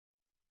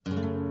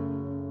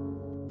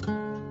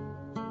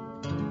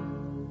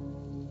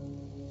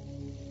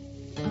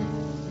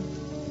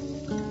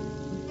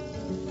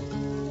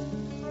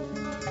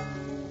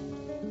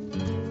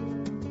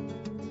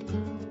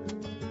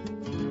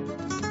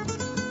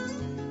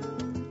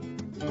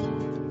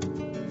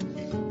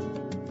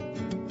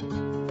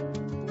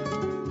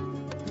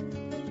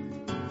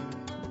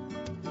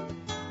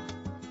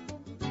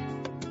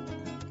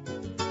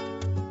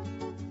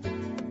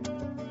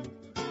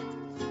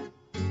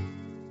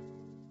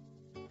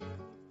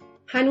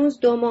هنوز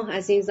 2 ماه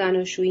از این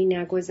زناشویی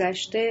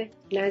نگذشته،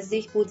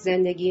 نزدیک بود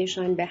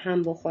زندگیشان به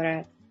هم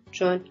بخورد،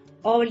 چون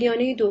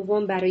آولیانه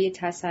دوم برای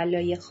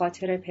تسلای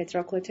خاطر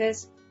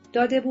پتراکوتس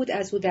داده بود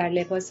از او در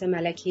لباس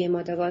ملکی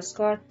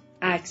ماداگاسکار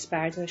عکس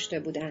برداشته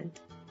بودند.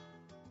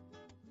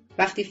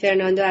 وقتی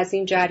فرناندو از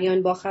این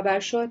جریان باخبر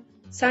شد،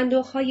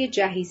 صندوق‌های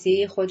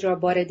جهیزیه خود را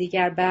بار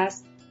دیگر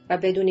بست و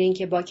بدون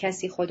اینکه با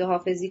کسی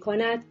خداحافظی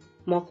کند،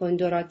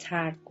 ماکوندو را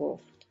ترک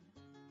گفت.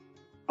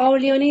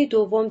 آولیانه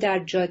دوم در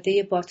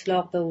جاده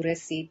باطلاق به او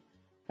رسید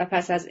و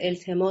پس از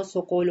التماس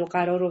و قول و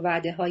قرار و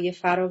وعده‌های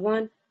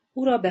فراوان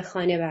او را به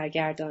خانه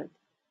برگرداند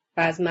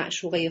و از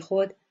معشوقه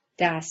خود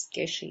دست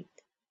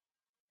کشید.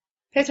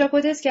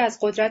 پتراکوتس که از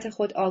قدرت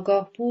خود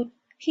آگاه بود،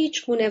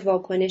 هیچ گونه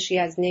واکنشی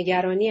از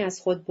نگرانی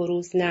از خود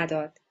بروز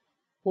نداد.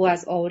 او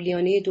از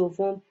آولیانه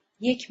دوم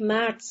یک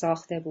مرد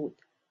ساخته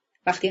بود.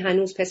 وقتی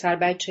هنوز پسر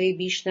بچه‌ای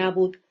بیش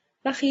نبود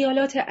و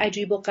خیالات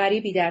عجیب و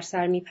غریبی در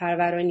سر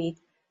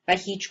می‌پرورانید و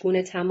هیچ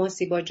گونه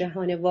تماسی با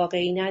جهان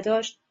واقعی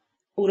نداشت،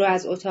 او را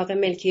از اتاق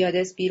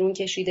ملکیادس بیرون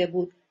کشیده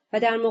بود و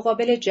در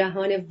مقابل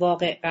جهان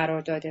واقع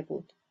قرار داده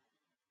بود.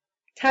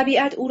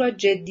 طبیعت او را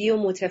جدی و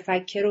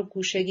متفکر و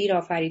گوشه‌گیر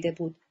آفریده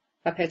بود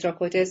و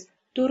پتراکوتس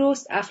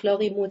درست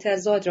اخلاقی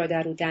متضاد را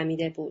در او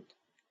دمیده بود.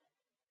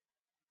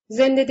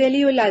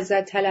 زنده‌دلی و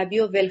لذت طلبی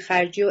و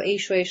ولخرجی و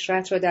عیش و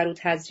عشرت را در او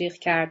تزریق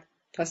کرد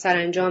تا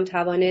سرانجام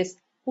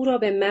توانست او را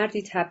به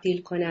مردی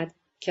تبدیل کند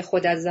که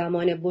خود از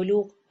زمان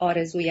بلوغ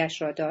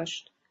آرزویش را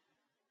داشت.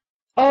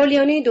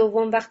 آولیانه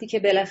دوم وقتی که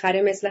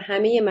بالاخره مثل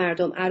همه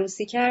مردم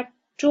عروسی کرد،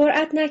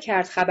 جرأت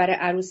نکرد خبر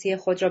عروسی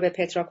خود را به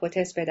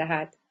پتراکوتس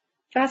بدهد.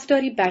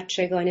 رفتاری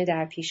بچگانه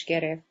در پیش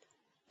گرفت.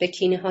 به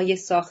کینه‌های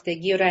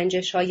ساختگی و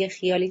رنجش‌های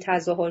خیالی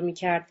تظاهر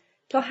می‌کرد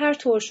تا هر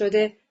طور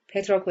شده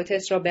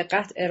پتراکوتس را به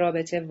قطع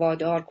رابطه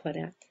وادار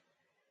کند.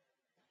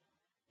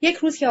 یک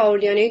روز که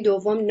آولیانه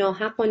دوم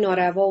ناحق و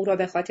ناروا او را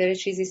به خاطر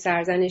چیزی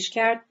سرزنش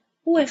کرد،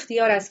 او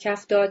اختیار از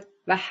کف داد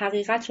و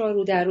حقیقت را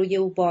رو در روی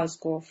او باز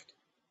گفت.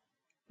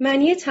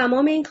 معنی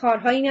تمام این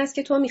کارها این است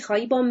که تو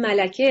می‌خواهی با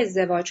ملکه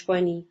ازدواج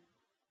کنی.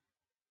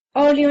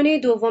 آولیانه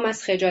دوم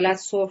از خجالت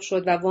سرخ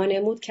شد و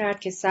وانمود کرد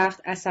که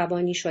سخت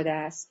عصبانی شده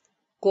است.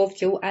 گفت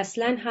که او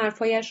اصلاً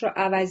حرفایش را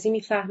عوضی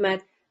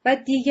می‌فهمد و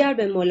دیگر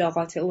به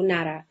ملاقات او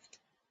نرفت.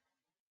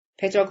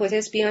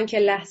 پتراکوتس بیان که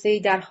لحظه‌ای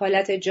در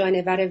حالت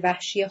جانور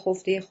وحشی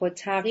خفته خود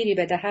تغییری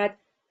بدهد،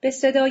 به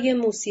صدای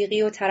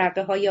موسیقی و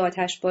ترقه‌های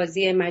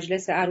آتشبازی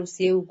مجلس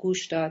عروسی او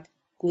گوش داد.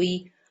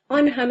 گویی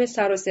آن همه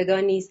سر و صدا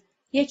نیز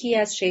یکی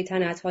از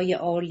شیطنت‌های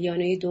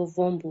آولیانه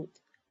دوم بود.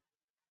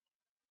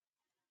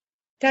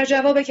 در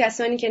جواب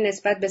کسانی که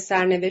نسبت به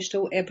سرنوشت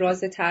او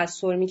ابراز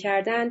تأثر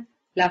می‌کردند،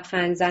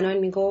 لبخند زنان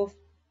می‌گفت: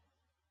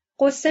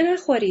 قصه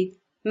نخورید،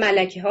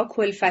 ملکه‌ها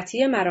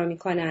کلفتی مرا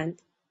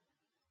می‌کنند.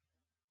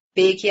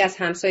 به یکی از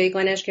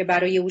همسایگانش که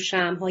برای او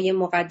شمع‌های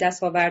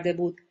مقدس آورده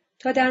بود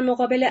تا در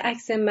مقابل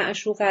عکس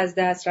معشوق از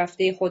دست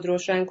رفته خود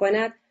روشن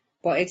کند،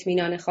 با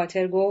اطمینان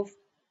خاطر گفت: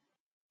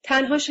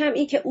 تنها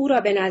شمعی که او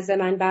را به نزد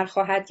من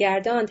برخواهد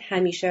گرداند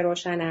همیشه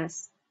روشن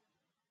است.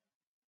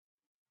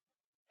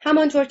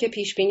 همانطور که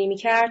پیش بینی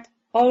می‌کرد،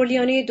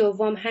 آولیانه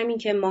دوم همین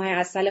که ماه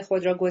عسل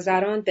خود را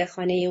گذراند به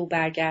خانه او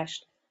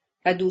برگشت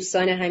و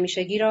دوستان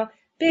همیشگی را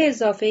به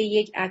اضافه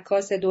یک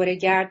عکاس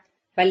دوره‌گرد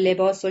و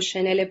لباس و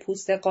شنل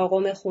پوست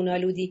قاقم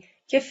خونالودی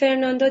که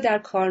فرناندو در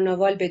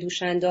کارناوال به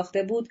دوش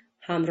انداخته بود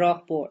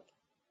همراه برد.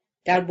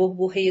 در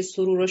بحبوحه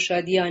سرور و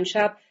شادی آن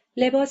شب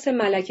لباس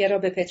ملکه را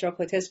به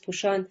پتراکوتس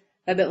پوشاند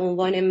و به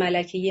عنوان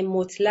ملکه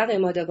مطلق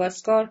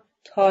ماداگاسکار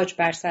تاج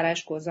بر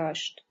سرش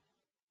گذاشت.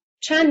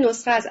 چند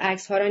نسخه از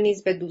عکس‌ها را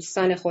نیز به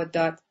دوستان خود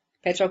داد.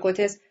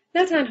 پتراکوتس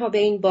نه تنها به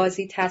این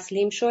بازی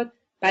تسلیم شد،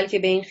 بلکه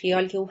به این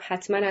خیال که او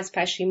حتما از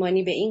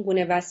پشیمانی به این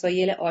گونه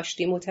وسایل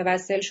آشتی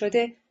متوسل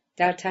شده،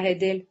 در ته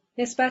دل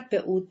نسبت به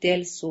او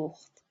دل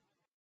سوخت.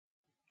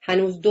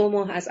 هنوز 2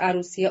 ماه از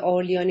عروسی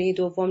آولیانه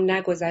دوم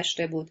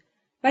نگذشته بود،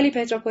 ولی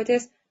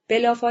پتراکوتس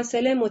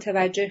بلافاصله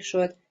متوجه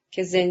شد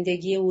که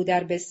زندگی او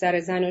در بستر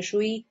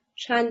زناشویی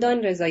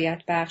چندان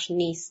رضایت بخش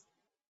نیست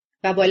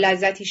و با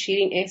لذتی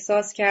شیرین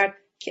احساس کرد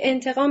که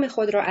انتقام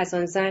خود را از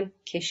آن زن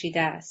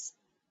کشیده است.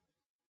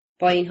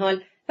 با این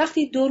حال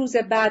وقتی 2 روز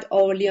بعد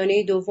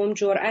آولیانه دوم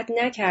جرأت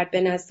نکرد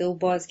به نزد او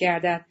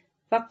بازگردد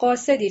و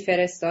قاصدی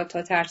فرستاد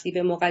تا ترتیب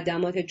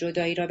مقدمات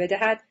جدایی را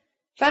بدهد،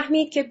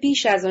 فهمید که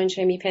بیش از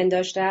آنچه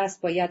می‌پنداشته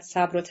است باید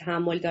صبر و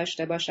تحمل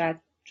داشته باشد،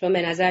 چون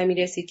به نظر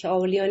می‌رسید که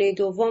آولیانه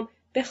دوم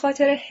به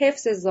خاطر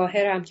حفظ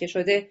ظاهرم که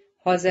شده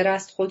حاضر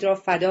است خود را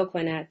فدا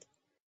کند.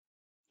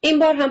 این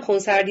بار هم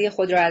خونسردی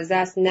خود را از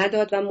دست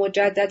نداد و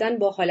مجدداً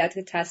با حالت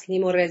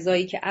تسلیم و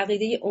رضایی که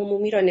عقیده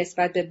عمومی را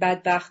نسبت به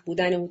بدبخت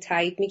بودن او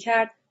تایید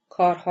می‌کرد،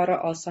 کارها را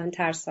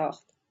آسان‌تر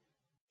ساخت.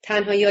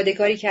 تنها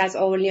یادگاری که از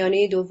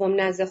آولیانه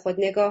دوم نزد خود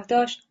نگاه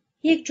داشت،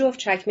 یک جفت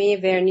چکمه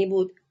ورنی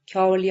بود که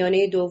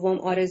آولیانه دوم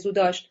آرزو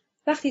داشت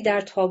وقتی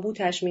در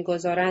تابوتش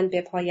می‌گذارند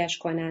به پایش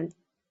کنند.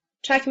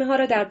 چکمه‌ها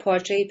را در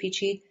پارچه‌ای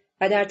پیچید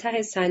و در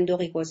ته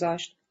صندوقی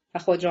گذاشت و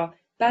خود را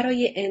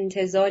برای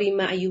انتظاری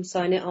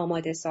مأیوسانه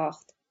آماده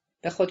ساخت.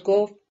 به خود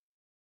گفت: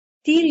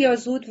 دیر یا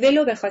زود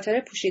ولو به خاطر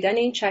پوشیدن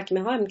این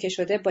چکمه ها هم که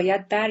شده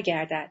باید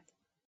برگردد.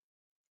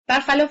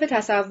 برخلاف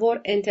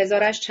تصور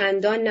انتظارش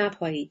چندان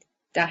نپایید.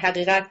 در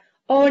حقیقت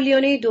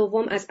آرلیانه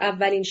دوم از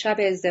اولین شب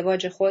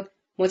ازدواج خود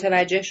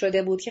متوجه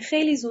شده بود که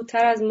خیلی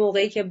زودتر از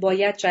موقعی که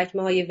باید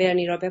چکمه های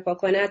ورنی را بپا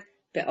کند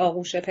به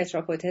آغوش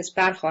پتروپوتس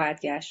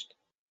برخواهد گشت.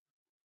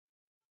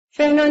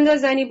 فرناندا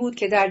زنی بود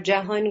که در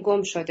جهان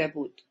گم شده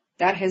بود.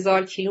 در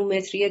 1000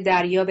 کیلومتری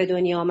دریا به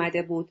دنیا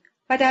آمده بود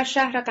و در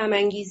شهر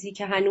غم‌انگیزی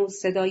که هنوز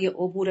صدای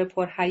عبور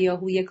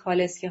پرهیاهوی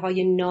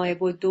کالسکه‌های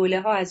نائب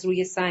الدوله از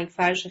روی سنگ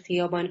فرش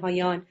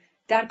خیابان‌های آن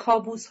در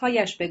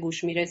کابوس‌هایش به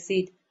گوش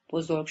می‌رسید،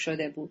 بزرگ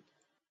شده بود.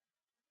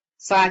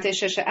 ساعت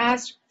 6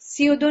 عصر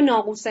 32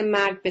 ناقوس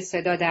مرگ به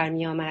صدا در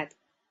می‌آمد.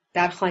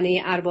 در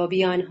خانه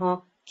اربابی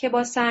آنها که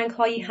با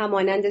سنگ‌هایی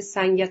همانند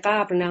سنگ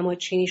قبر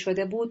نمادچینی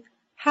شده بود،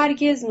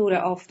 هرگز نور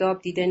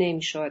آفتاب دیده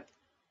نمی‌شد.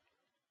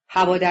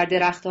 هوا در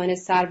درختان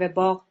سرو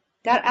باغ،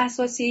 در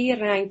اساسیه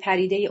رنگ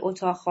پریده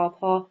اتاق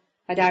خواب‌ها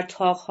و در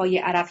طاق‌های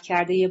عرق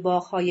کرده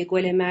باغ‌های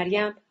گل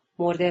مریم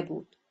مرده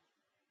بود.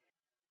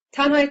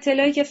 تنها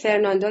اطلاعی که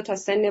فرناندا تا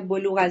سن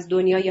بلوغ از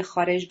دنیای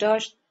خارج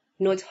داشت،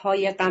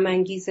 نوت‌های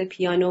غم‌انگیز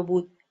پیانو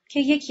بود که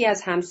یکی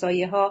از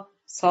همسایه‌ها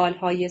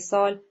سال‌های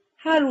سال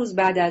هر روز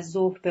بعد از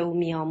ظهر به او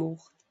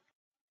می‌آموخت.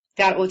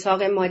 در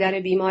اتاق مادر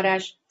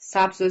بیمارش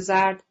سبز و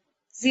زرد،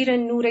 زیر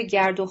نور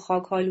گرد و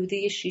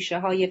خاک‌آلوده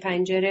شیشه‌های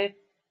پنجره،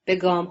 به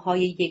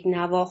گام‌های یک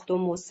نواخت و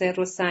مصر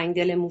و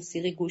سنگدل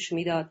موسیقی گوش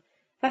می‌داد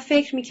و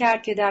فکر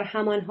می‌کرد که در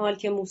همان حال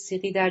که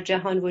موسیقی در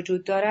جهان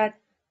وجود دارد،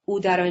 او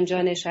در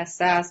آنجا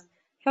نشسته است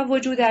و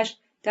وجودش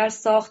در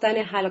ساختن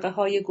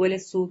حلقه‌های گل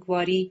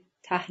سوگواری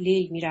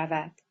تحلیل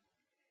می‌رود.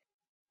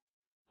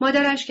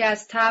 مادرش که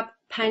از تب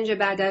 5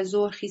 بعد از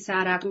ظهر خیس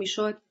عرق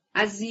می‌شد،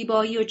 از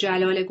زیبایی و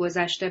جلال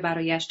گذشته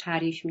برایش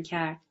تعریف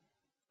می‌کرد.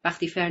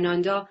 وقتی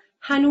فرناندا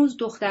هنوز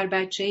دختر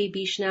بچه‌ای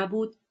بیش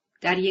نبود،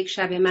 در یک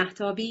شب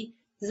مهتابی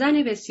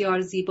زن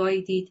بسیار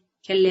زیبایی دید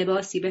که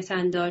لباسی به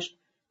تن داشت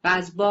و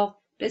از باغ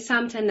به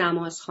سمت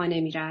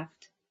نمازخانه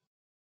می‌رفت.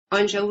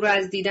 آنچه او را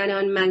از دیدن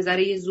آن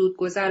منظره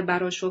زودگذر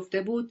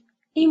برآشفته بود،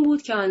 این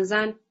بود که آن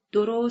زن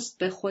درست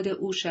به خود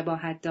او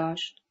شباهت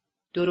داشت.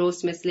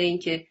 درست مثل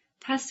اینکه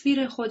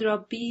تصویر خود را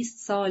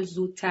 20 سال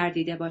زودتر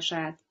دیده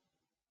باشد.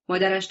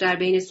 مادرش در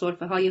بین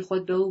سرفه‌های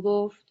خود به او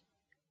گفت: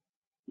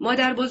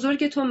 مادر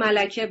بزرگ تو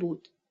ملکه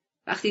بود.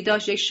 وقتی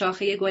داشت یک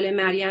شاخه گل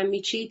مریم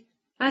میچید،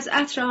 از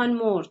عطر آن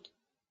مرد.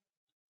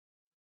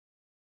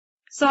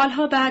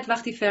 سالها بعد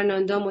وقتی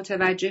فرناندا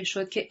متوجه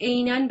شد که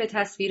عیناً به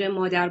تصویر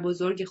مادر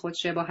بزرگ خود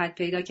شباهت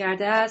پیدا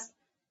کرده است،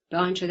 به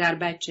آنچه در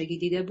بچگی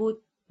دیده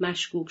بود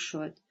مشکوک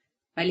شد.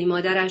 ولی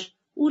مادرش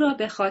او را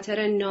به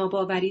خاطر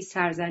ناباوری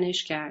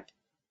سرزنش کرد.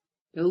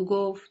 به او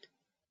گفت: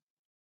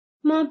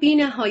 ما بی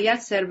نهایت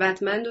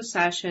ثروتمند و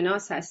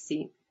سرشناس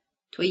هستیم.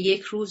 تو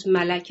یک روز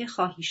ملکه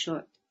خواهی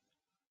شد.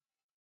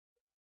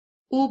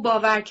 او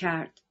باور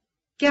کرد.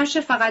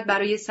 گرچه فقط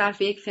برای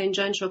صرف یک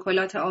فنجان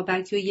شکلات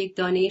آبکی و یک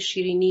دانه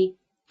شیرینی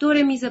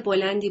دور میز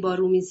بلندی با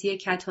رومیزی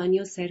کتانی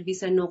و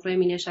سرویس نقره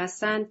می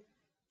نشستند،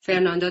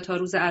 فرناندا تا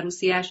روز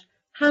عروسیش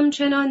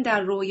همچنان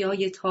در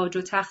رویای تاج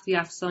و تختی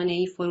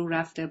افسانه‌ای فرو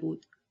رفته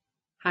بود.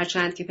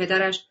 هرچند که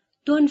پدرش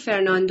دون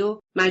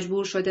فرناندو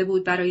مجبور شده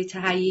بود برای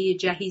تهیه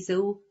جهیز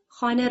او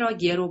خانه را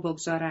گرو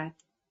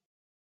بگذارد.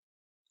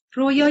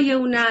 رویای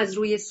او نه از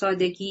روی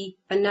سادگی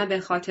و نه به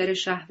خاطر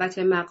شهوت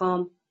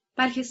مقام،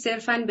 بلکه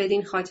صرفاً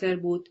بدین خاطر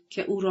بود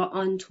که او را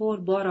آنطور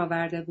بار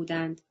آورده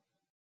بودند.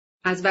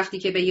 از وقتی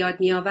که به یاد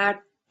می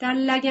آورد در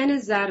لگن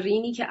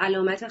زرینی که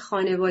علامت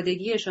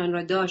خانوادگیشان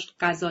را داشت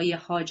غذای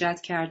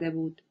حاجت کرده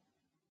بود.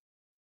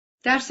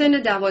 در سن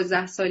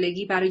 12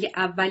 سالگی برای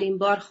اولین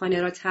بار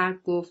خانه را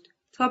ترک گفت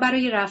تا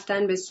برای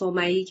رفتن به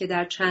صومعه‌ای که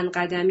در چند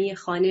قدمی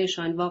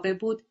خانهشان واقع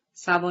بود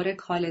سوار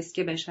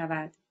کالسکه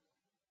بشود.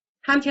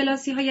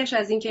 همکلاسی‌هایش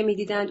از اینکه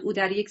می‌دیدند او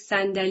در یک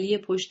صندلی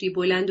پشتی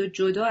بلند و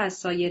جدا از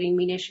سایرین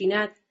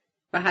می‌نشیند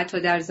و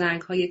حتی در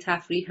زنگ‌های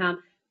تفریح هم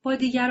با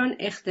دیگران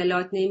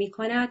اختلاط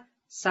نمی‌کند،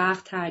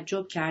 سخت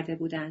تعجب کرده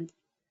بودند.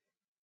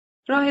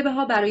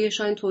 راهبه‌ها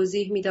برایشان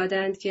توضیح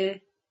می‌دادند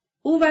که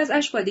او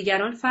وضعش با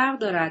دیگران فرق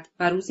دارد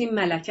و روزی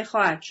ملکه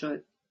خواهد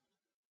شد.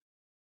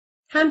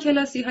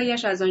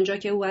 همکلاسی‌هایش از آنجا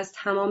که او از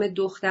تمام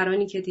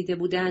دخترانی که دیده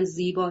بودند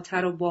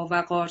زیباتر و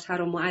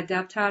باوقارتر و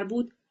مؤدب‌تر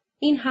بود،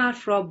 این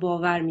حرف را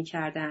باور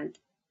می‌کردند.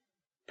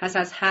 پس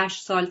از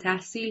 8 سال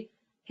تحصیل،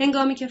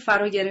 هنگامی که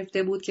فرا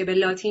گرفته بود که به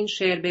لاتین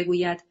شعر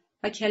بگوید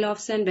و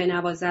کلافسن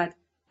بنوازد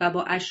و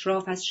با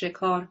اشراف از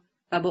شکار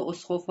و با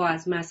اسقف‌ها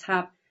از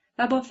مذهب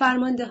و با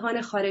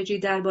فرماندهان خارجی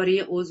درباره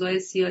اوضاع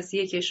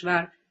سیاسی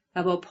کشور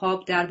و با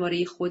پاپ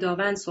درباره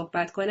خداوند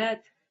صحبت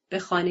کند، به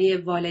خانه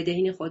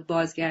والدین خود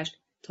بازگشت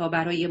تا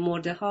برای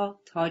مرده‌ها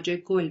تاج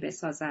گل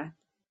بسازد.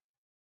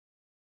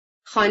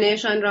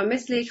 خانهشان را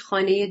مثل یک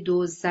خانه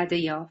دزدزده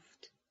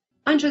یافت.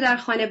 آنچه در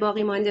خانه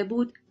باقی مانده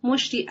بود،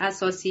 مشتی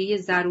اساسیه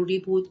ضروری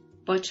بود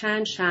با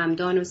چند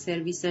شمعدان و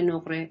سرویس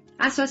نقره.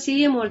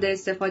 اساسیه مورد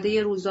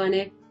استفاده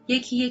روزانه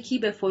یکی یکی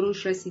به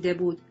فروش رسیده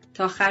بود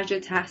تا خرج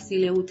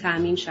تحصیل او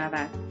تأمین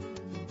شود.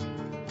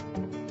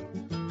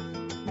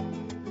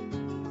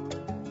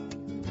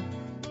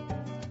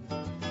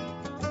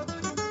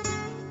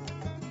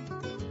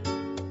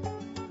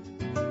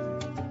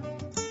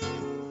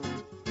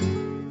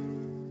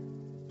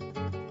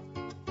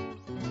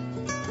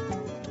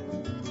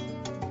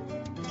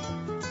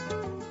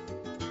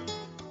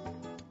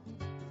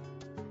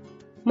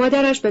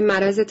 مادرش به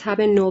مرض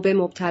تب نوبه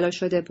مبتلا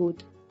شده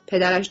بود.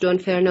 پدرش دون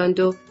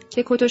فرناندو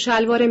که کت و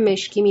شلوار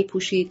مشکی می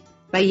پوشید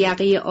و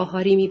یقه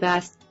آهاری می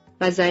بست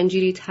و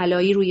زنجیری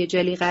طلایی روی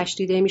جلیقه‌اش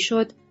دیده می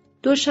شد،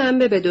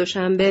 دوشنبه به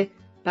دوشنبه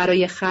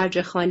برای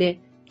خرج خانه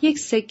یک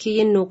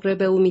سکه نقره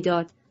به او می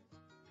داد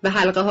و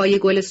حلقه های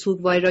گل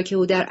سوگواری را که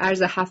او در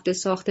عرض هفته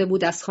ساخته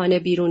بود از خانه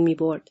بیرون می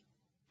برد.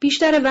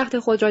 بیشتر وقت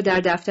خود را در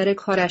دفتر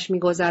کارش می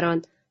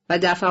گذراند و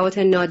دفعات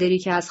نادری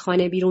که از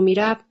خانه بیرون می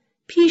رفت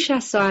پیش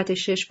از ساعت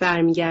 6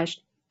 برمی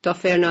گشت تا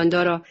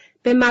فرناندا را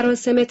به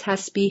مراسم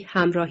تسبیح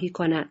همراهی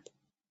کند.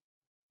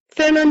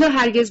 فرناندا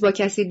هرگز با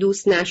کسی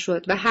دوست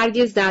نشد و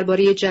هرگز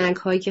درباره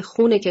جنگ‌هایی که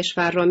خون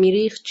کشور را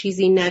می‌ریخت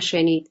چیزی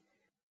نشنید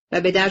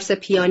و به درس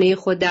پیانه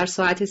خود در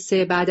ساعت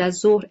 3 بعد از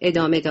ظهر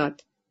ادامه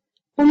داد.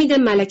 امید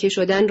ملکه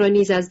شدن را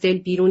نیز از دل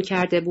بیرون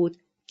کرده بود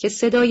که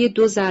صدای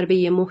 2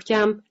 ضربه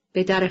محکم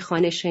به در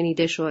خانه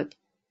شنیده شد.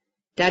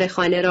 در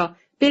خانه را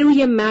به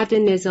روی مرد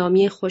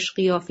نظامی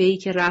خوشقیافه‌ای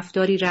که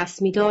رفتاری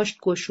رسمی داشت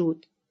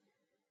گشود.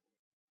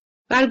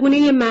 بر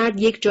گونه مرد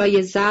یک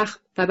جای زخم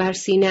و بر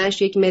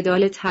سینه‌اش یک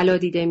مدال طلا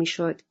دیده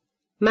میشد.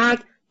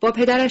 مرد با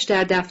پدرش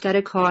در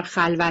دفتر کار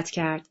خلوت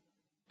کرد.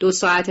 2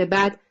 ساعت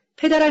بعد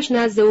پدرش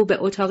نزد او به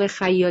اتاق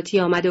خیاطی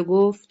آمد و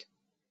گفت: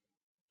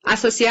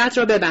 اساسیات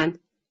را ببند.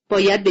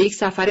 باید به یک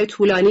سفر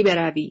طولانی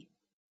بروی.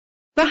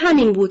 و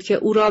همین بود که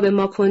او را به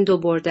ماکوندو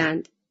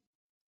بردند.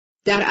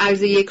 در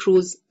عرض 1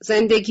 روز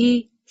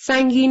زندگی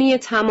سنگینی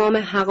تمام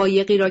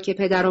حقایقی را که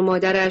پدر و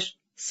مادرش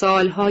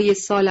سالهای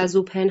سال از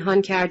او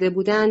پنهان کرده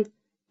بودند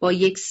با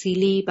یک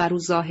سیلی بر او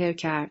ظاهر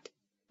کرد.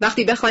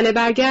 وقتی به خانه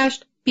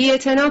برگشت،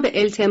 بی‌اعتنا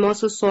به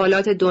التماس و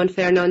سوالات دون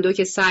فرناندو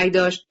که سعی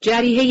داشت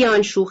جریحه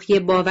آن شوخی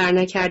باور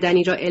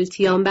نکردنی را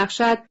التیام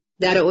بخشد،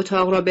 در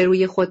اتاق را به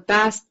روی خود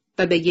بست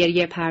و به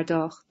گریه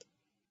پرداخت.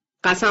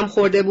 قسم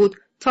خورده بود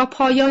تا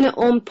پایان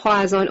عمر پا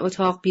از آن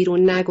اتاق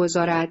بیرون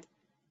نگذارد،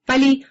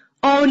 ولی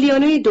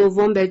آرلیانوی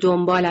دوم به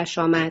دنبالش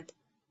آمد.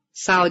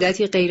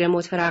 سعادتی غیر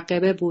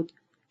مترقبه بود،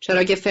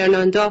 چرا که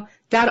فرناندا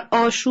در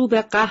آشوب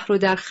قهر و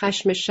در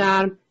خشم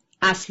شرم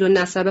اصل و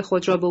نسب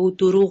خود را به او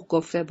دروغ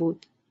گفته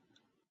بود.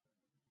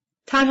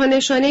 تنها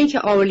نشانه‌ای که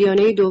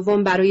آرلیانوی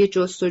دوم برای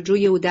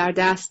جستجوی او در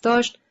دست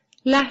داشت،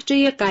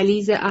 لهجه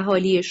غلیظ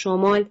اهالی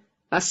شمال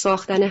و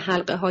ساختن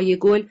حلقه‌های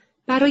گل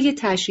برای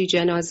تشییع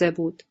جنازه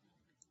بود.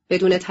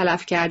 بدون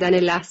تلف کردن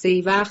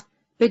لحظه‌ای وقت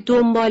به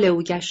دنبال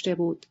او گشته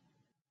بود.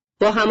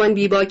 با همان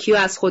بیباکی و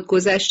از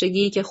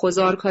خودگذشتگی که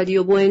خوزارکادی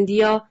و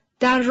بوئندیا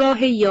در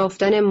راه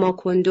یافتن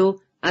ماکوندو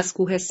از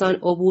کوهستان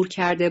عبور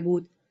کرده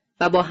بود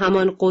و با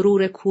همان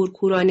غرور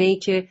کورکورانه‌ای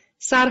که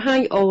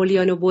سرهنگ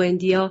آولیان و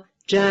بوئندیا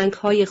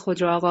جنگ‌های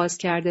خود را آغاز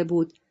کرده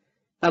بود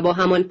و با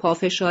همان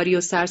پافشاری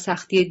و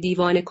سرسختی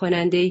دیوانه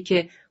کننده‌ای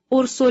که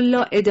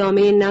اورسولا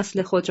ادامه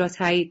نسل خود را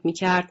تایید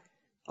می‌کرد،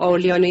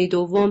 آولیان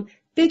دوم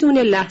بدون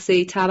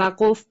لحظه‌ای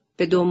توقف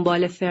به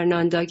دنبال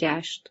فرناندا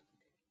گشت.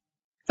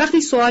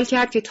 وقتی سوال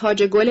کرد که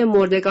تاج گل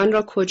مردگان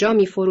را کجا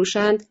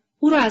می‌فروشند،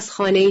 او را از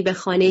خانه‌ای به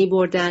خانه‌ای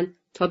بردند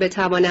تا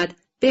بتواند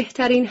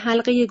بهترین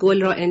حلقه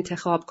گل را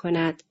انتخاب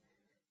کند.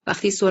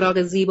 وقتی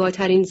سراغ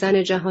زیباترین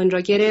زن جهان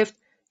را گرفت،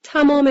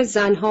 تمام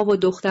زنها و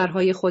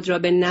دخترهای خود را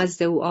به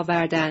نزد او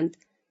آوردند.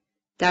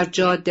 در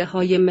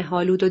جاده‌های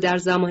مه‌آلود و در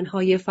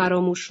زمانهای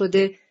فراموش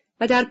شده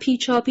و در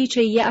پیچاپیچ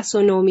یأس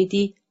و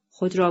نومیدی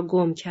خود را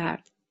گم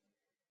کرد.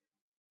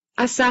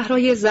 از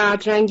صحرای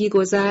زرد رنگی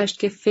گذشت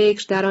که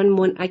فکر در آن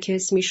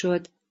منعکس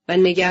می‌شد و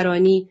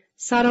نگرانی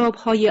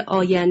سراب‌های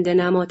آینده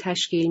نما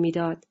تشکیل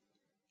می‌داد.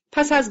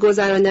 پس از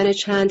گذراندن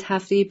چند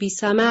هفته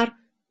بی‌ثمر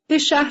به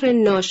شهر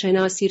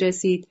ناشناسی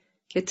رسید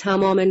که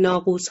تمام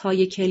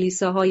ناقوس‌های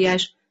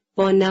کلیساهایش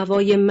با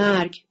نوای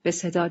مرگ به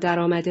صدا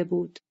درآمده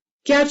بود.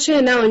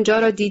 گرچه نه آنجا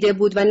را دیده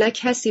بود و نه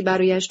کسی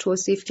برایش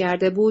توصیف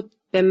کرده بود،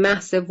 به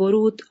محض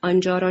ورود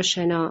آنجا را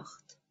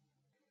شناخت.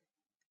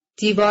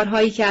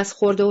 دیوارهایی که از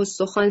خرده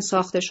استخوان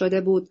ساخته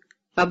شده بود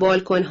و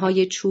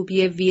بالکن‌های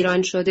چوبی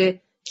ویران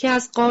شده که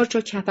از قارچ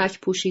و کپک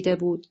پوشیده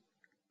بود.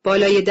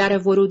 بالای در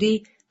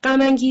ورودی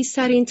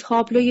غم‌انگیزترین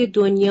تابلوی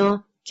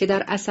دنیا که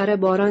در اثر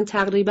باران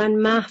تقریباً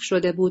محو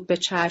شده بود به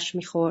چشم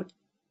می‌خورد.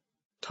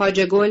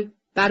 تاج گل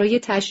برای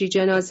تشییع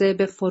جنازه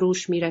به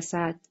فروش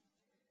می‌رسد.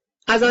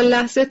 از آن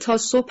لحظه تا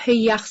صبح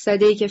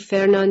یخزده‌ای که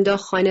فرناندا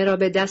خانه را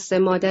به دست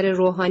مادر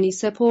روحانی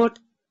سپرد،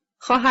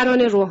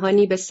 خواهران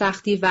روحانی به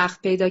سختی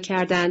وقت پیدا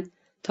کردند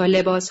تا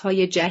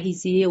لباسهای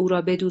جهیزیه او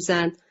را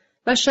بدوزند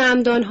و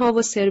شمعدانها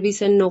و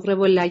سرویس نقره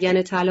و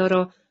لگن طلا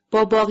را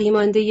با باقی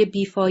مانده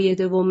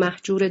بیفایده و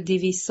مهجور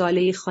 200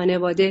 ساله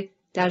خانواده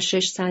در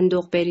 6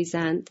 صندوق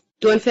بریزند.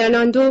 دون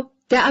فرناندو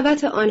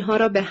دعوت آنها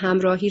را به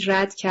همراهی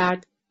رد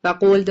کرد و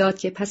قول داد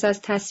که پس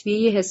از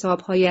تسویه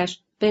حسابهایش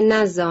به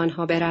نزد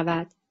آنها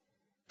برود.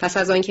 پس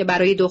از آنکه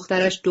برای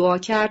دخترش دعا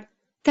کرد،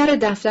 در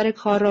دفتر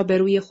کار را به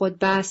روی خود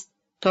بست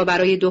تا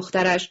برای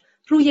دخترش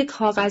روی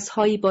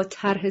کاغذهایی با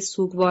طرح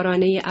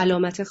سوگوارانه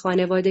علامت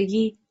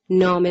خانوادگی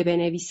نامه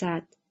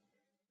بنویسد.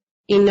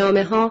 این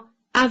نامه‌ها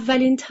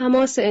اولین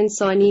تماس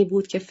انسانی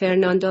بود که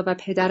فرناندا و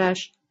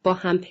پدرش با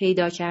هم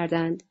پیدا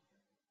کردند.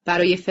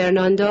 برای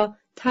فرناندا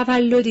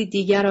تولدی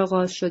دیگر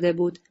آغاز شده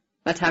بود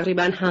و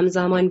تقریباً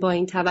همزمان با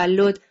این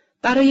تولد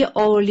برای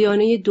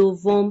آرلیانه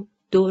دوم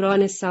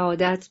دوران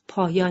سعادت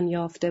پایان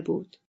یافته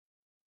بود.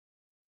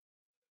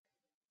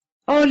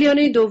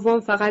 آرلیانه دوم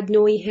فقط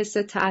نوعی حس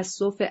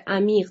تأسف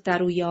عمیق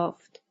در او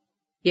یافت.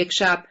 یک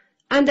شب،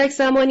 اندک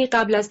زمانی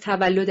قبل از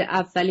تولد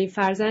اولین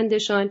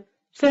فرزندشان،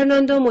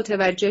 فرناندو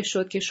متوجه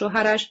شد که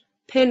شوهرش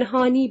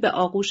پنهانی به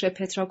آغوش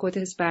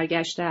پتراکوتس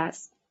برگشته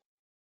است.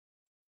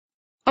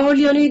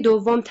 آرلیانه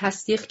دوم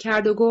تصدیق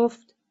کرد و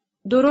گفت: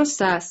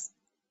 درست است.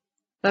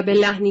 و به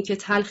لحنی که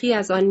تلخی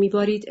از آن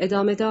می‌بارید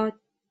ادامه داد: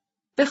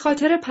 به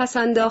خاطر پس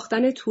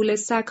انداختن طول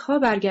سگ‌ها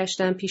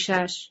برگشتم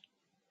پیشش.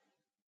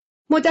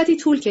 مدتی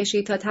طول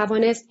کشید تا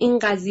توانست این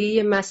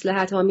قضیه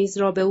مصلحت‌آمیز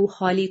را به او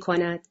حالی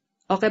کند.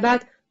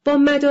 عاقبت با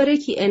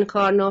مدارکی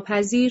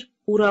انکارناپذیر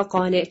او را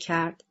قانع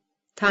کرد.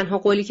 تنها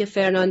قولی که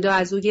فرناندو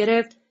از او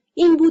گرفت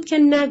این بود که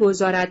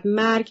نگذارد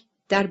مرگ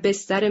در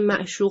بستر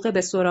معشوقه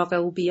به سراغ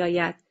او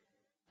بیاید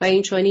و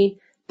این چنین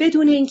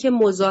بدون اینکه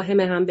مزاحم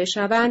هم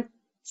بشوند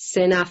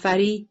 3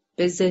 نفری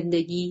به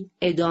زندگی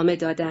ادامه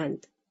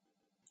دادند.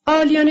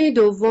 آرلیانه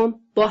دوم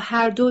با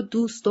هر دو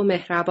دوست و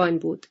مهربان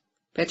بود.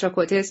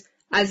 پتراکوتس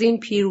از این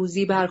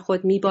پیروزی بر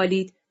خود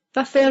می‌بالید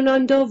و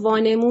فرناندو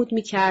وانمود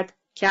می‌کرد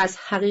که از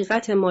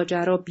حقیقت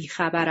ماجرا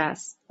بیخبر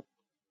است.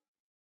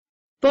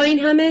 با این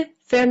همه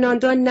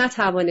فرناندو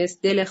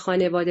نتوانست دل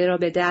خانواده را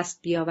به دست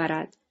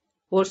بیاورد.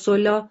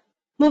 اورسولا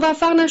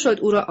موفق نشد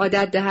او را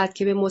عادت دهد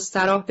که به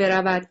مستراح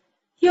برود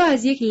یا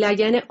از یک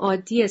لگن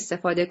عادی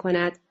استفاده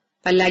کند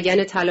و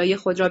لگن طلایی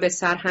خود را به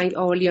سرهنگ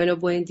آرلیانو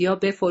بوئندیا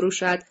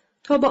بفروشد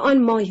تا با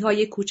آن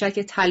ماهی‌های کوچک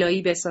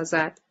طلایی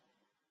بسازد.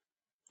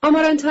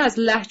 آمارانتا از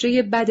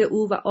لهجه بد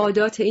او و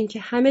عادات اینکه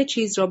همه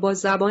چیز را با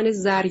زبان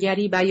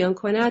زرگری بیان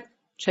کند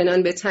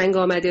چنان به تنگ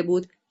آمده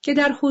بود که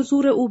در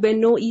حضور او به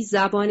نوعی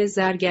زبان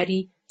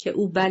زرگری که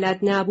او بلد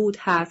نبود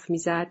حرف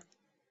می‌زد.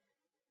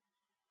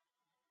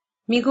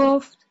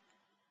 می‌گفت: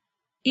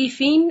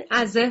 ایفین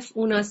ازف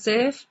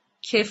اوناسف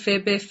کفه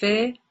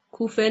بفه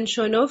کوفن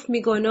شنوف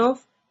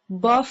میگنوف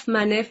باف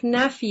منف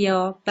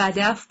نفیا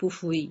بدف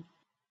بوفوی.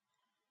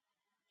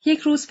 یک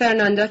روز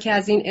فرناندا که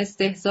از این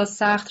استهزا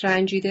سخت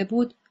رنجیده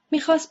بود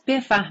میخواست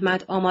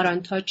بفهمد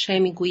آمارانتا چه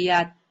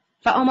میگوید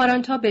و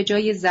آمارانتا به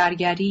جای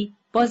زرگری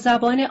با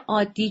زبان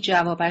عادی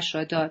جوابش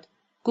را داد.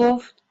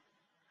 گفت: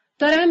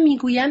 دارم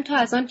میگویم تو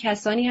از آن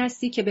کسانی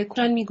هستی که به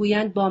کوران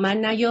میگویند با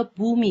من نیا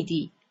بو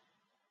میدی.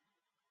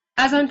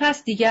 از آن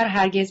پس دیگر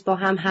هرگز با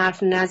هم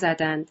حرف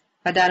نزدند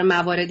و در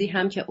مواردی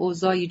هم که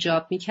اوضاع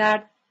ایجاب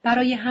میکرد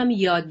برای هم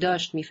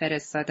یادداشت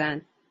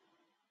میفرستادند.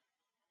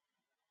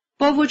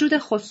 با وجود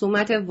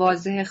خصومت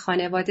واضح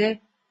خانواده،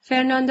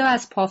 فرناندو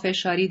از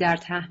پافشاری در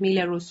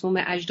تحمیل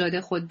رسوم اجداد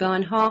خود به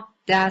آنها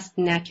دست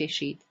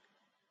نکشید.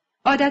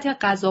 عادت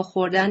غذا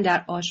خوردن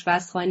در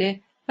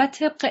آشپزخانه و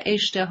طبق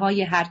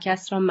اشتهای هر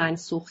کس را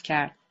منسوخ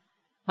کرد.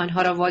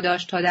 آنها را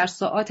واداشت تا در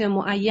ساعات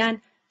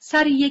معین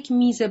سر یک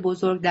میز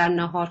بزرگ در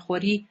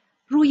ناهارخوری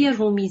روی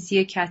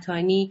رومیزی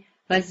کتانی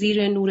و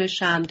زیر نور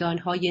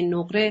شمعدان‌های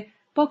نقره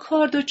با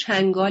کارد و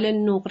چنگال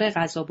نقره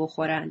غذا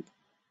بخورند.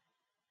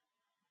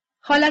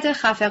 حالت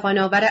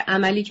خفقان‌آور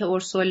عملی که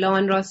اورسولا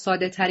آن را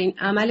ساده ترین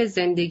عمل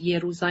زندگی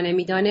روزانه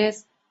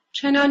می‌دانست،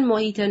 چنان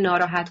محیط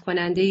ناراحت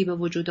کننده‌ای به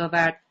وجود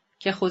آورد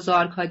که خوزه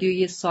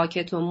آرکادیوی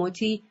ساکت و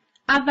مطیع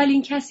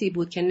اولین کسی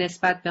بود که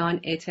نسبت به آن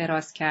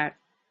اعتراض کرد.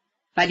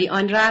 ولی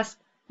آن رسم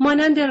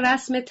مانند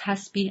رسم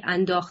تسبیح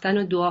انداختن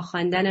و دعا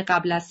خواندن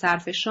قبل از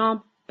صرف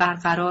شام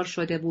برقرار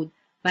شده بود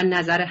و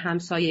نظر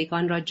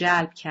همسایگان را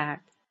جلب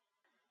کرد.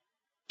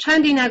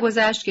 چندی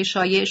نگذشت که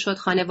شایع شد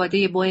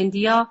خانواده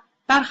بوئندیا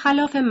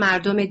برخلاف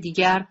مردم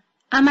دیگر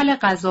عمل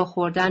غذا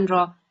خوردن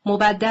را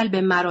مبدل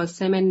به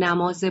مراسم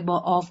نماز با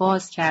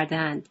آواز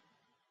کردند.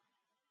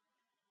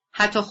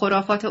 حتی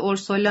خرافات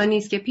اورسولا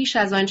نیز که پیش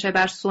از آنچه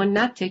بر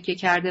سنت تکیه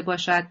کرده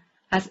باشد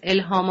از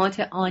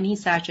الهامات آنی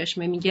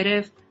سرچشمه می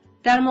گرفت،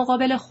 در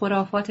مقابل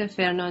خرافات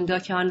فرناندا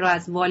که آن را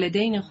از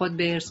والدین خود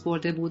به ارث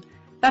برده بود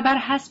و بر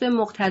حسب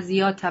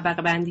مقتضیات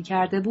طبقه بندی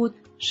کرده بود،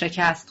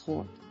 شکست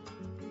خورد.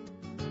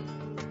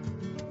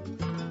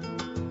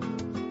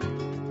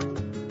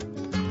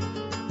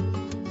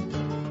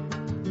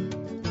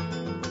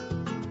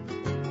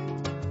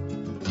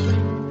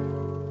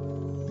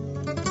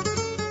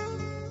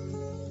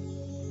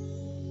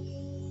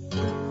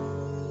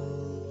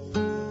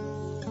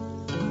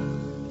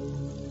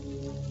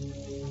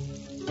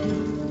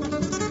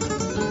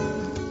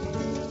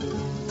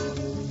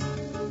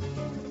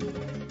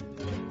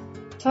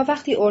 تا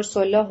وقتی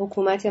اورسولا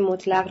حکومت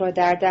مطلق را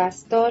در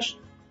دست داشت،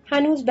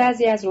 هنوز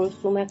بعضی از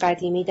رسوم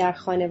قدیمی در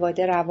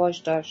خانواده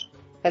رواج داشت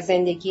و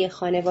زندگی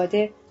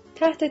خانواده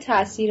تحت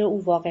تأثیر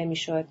او واقع می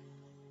شد.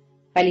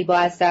 ولی با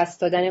از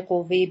دست دادن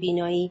قوه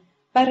بینایی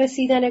و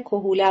رسیدن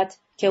کهولت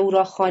که او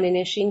را خانه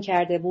نشین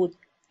کرده بود،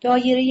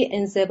 دایره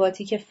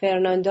انضباطی که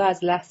فرناندو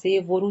از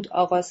لحظه ورود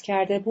آغاز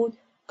کرده بود،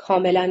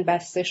 کاملاً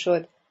بسته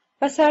شد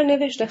و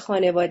سرنوشت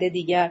خانواده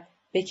دیگر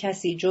به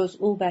کسی جز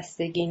او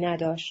بستگی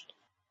نداشت.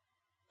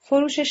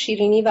 فروش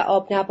شیرینی و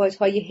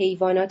آبنبات‌های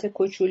حیوانات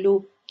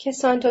کوچولو که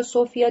سانتا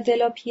سوفیا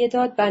دلا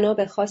پیداد بنا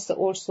به خواست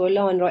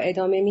اورسولا آن را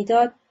ادامه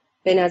می‌داد،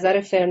 به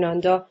نظر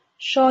فرناندا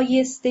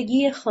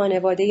شایستگی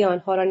خانواده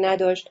آنها را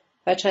نداشت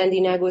و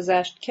چندی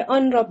نگذشت که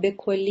آن را به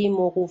کلی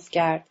موقوف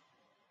کرد.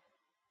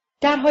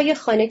 درهای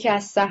خانه که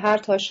از سحر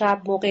تا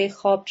شب موقع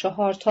خواب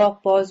 4 تاق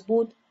باز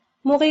بود،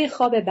 موقع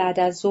خواب بعد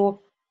از ظهر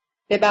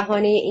به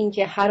بهانه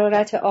اینکه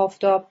حرارت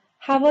آفتاب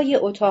هوای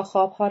اتاق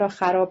خوابها را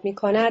خراب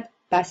می‌کند،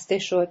 بسته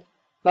شد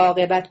و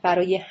عاقبت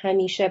برای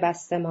همیشه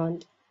بسته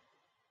ماند.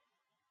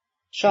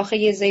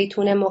 شاخه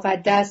زیتون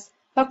مقدس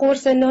و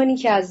قرص نانی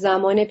که از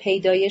زمان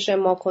پیدایش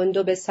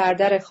ماکندو به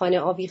سردر خانه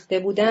آویخته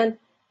بودند،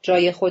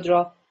 جای خود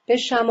را به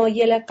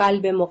شمایل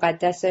قلب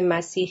مقدس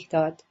مسیح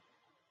داد.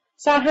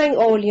 سرهنگ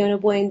آولیانو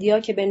بوئندیا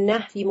که به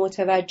نحوی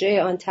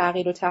متوجه آن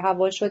تغییر و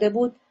تحول شده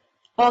بود،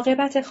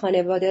 عاقبت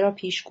خانواده را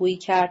پیشگویی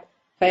کرد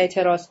و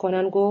اعتراض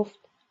کنان گفت: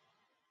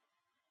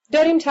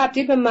 داریم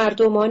تبدیل به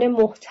مردمان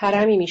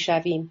محترمی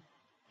میشویم.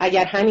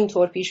 اگر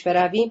همینطور پیش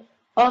برویم،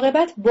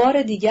 عاقبت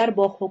بار دیگر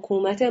با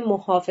حکومت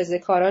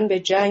محافظه‌کاران به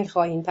جنگ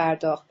خواهیم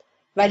پرداخت،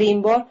 ولی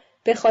این بار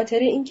به خاطر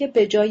اینکه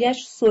به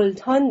جایش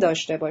سلطان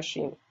داشته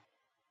باشیم.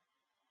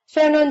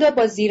 فرناندا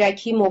با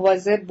زیرکی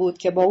مواظب بود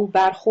که با او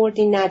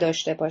برخوردی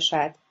نداشته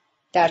باشد.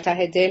 در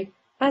ته دل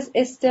از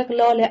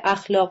استقلال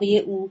اخلاقی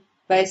او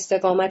و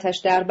استقامتش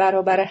در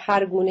برابر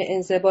هر گونه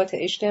انضباط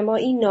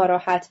اجتماعی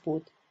ناراحت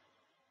بود.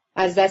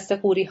 از دست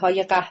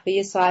قوری‌های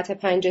قهوه ساعت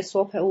 5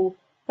 صبح او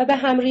و به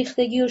هم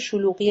ریختگی و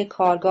شلوغی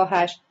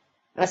کارگاهش،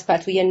 از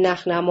پتوی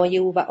نخنمای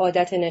او و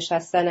عادت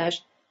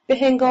نشستنش به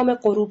هنگام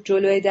غروب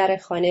جلوی در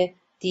خانه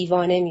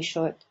دیوانه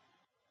میشد.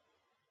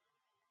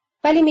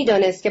 ولی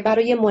میدانست که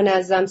برای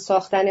منظم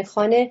ساختن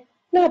خانه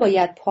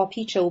نباید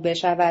پاپیچ او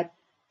بشود،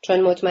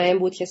 چون مطمئن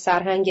بود که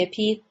سرهنگ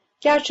پیر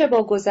گرچه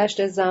با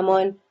گذشت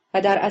زمان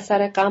و در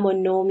اثر غم و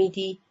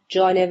نومیدی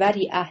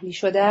جانوری اهلی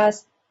شده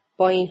است،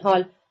 با این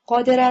حال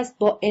قادر است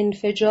با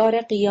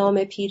انفجار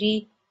قیام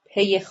پیری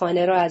پی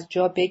خانه را از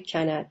جا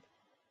بکند.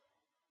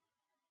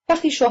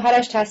 وقتی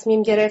شوهرش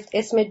تصمیم گرفت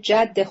اسم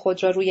جد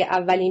خود را روی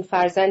اولین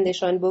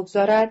فرزندشان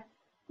بگذارد،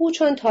 او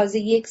چون تازه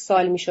 1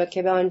 سال میشد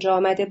که به آنجا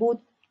آمده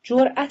بود،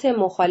 جرأت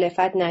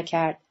مخالفت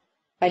نکرد.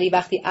 ولی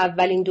وقتی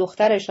اولین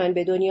دخترشان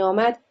به دنیا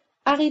آمد،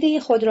 عقیده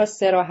خود را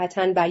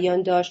صراحتاً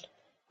بیان داشت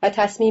و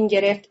تصمیم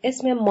گرفت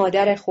اسم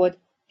مادر خود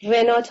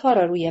رناتا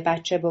را روی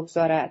بچه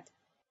بگذارد.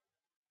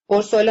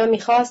 اورسولا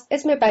می‌خواست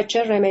اسم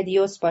بچه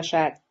رمدیوس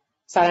باشد.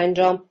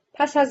 سرانجام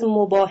پس از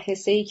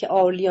مباحثه‌ای که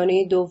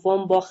آرلیانه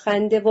دوم با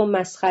خنده و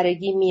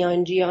مسخرگی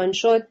میانجی آن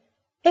شد،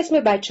 اسم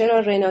بچه را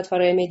رناتا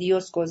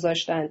رمدیوس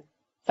گذاشتند.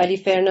 ولی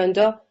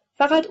فرناندا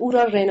فقط او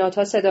را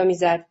رناتا صدا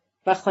می‌زد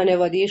و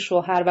خانواده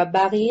شوهر و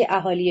بقیه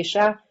اهالی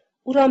شهر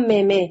او را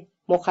ممه،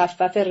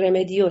 مخفف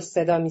رمدیوس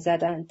صدا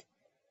می‌زدند.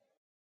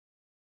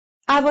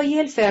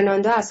 اوایل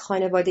فرناندا از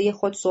خانواده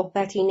خود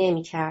صحبتی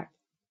نمی‌کرد،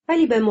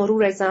 ولی به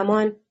مرور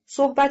زمان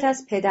صحبت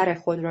از پدر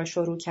خود را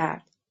شروع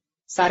کرد.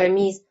 سر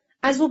میز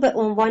از او به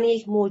عنوان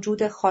یک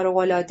موجود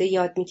خارق‌العاده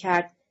یاد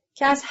می‌کرد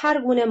که از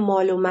هر گونه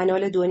مال و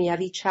منال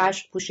دنیوی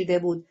چشم پوشیده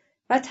بود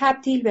و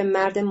تبدیل به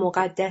مرد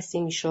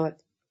مقدسی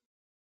می‌شد.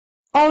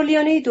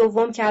 آرلیانه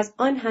دوم که از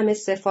آن همه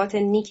صفات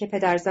نیک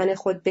پدرزن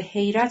خود به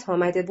حیرت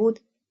آمده بود،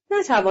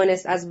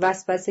 نتوانست از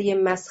وسوسه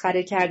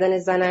مسخره کردن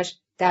زنش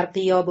در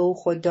غیاب او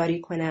خودداری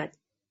کند.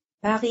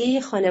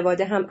 بقیه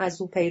خانواده هم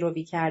از او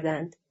پیروی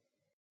کردند.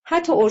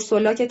 حتی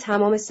اورسولا که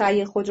تمام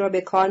سعی خود را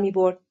به کار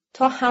می‌برد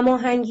تا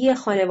هماهنگی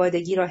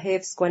خانوادگی را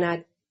حفظ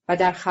کند و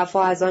در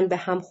خفا از آن به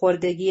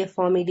همخوردگی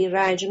فامیلی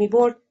رنج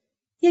می‌برد،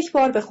 یک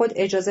بار به خود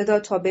اجازه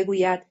داد تا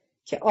بگوید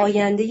که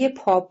آینده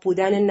پاپ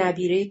بودن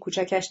نبیره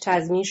کوچکش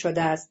تضمین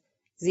شده است،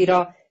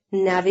 زیرا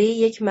نوه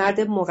یک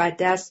مرد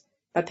مقدس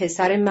و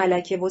پسر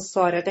ملکه و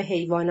سارق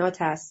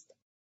حیوانات است.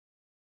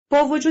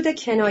 با وجود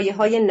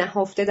کنایه‌های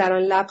نهفته در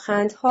آن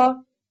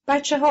لبخندها،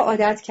 بچه‌ها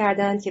عادت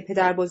کردند که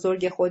پدر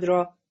بزرگ خود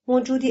را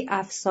موجودی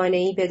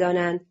افسانه‌ای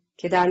بدانند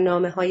که در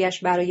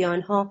نامه‌هایش برای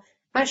آنها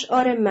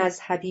اشعار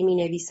مذهبی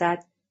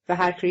می‌نویسد و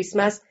هر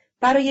کریسمس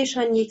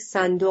برایشان یک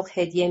صندوق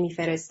هدیه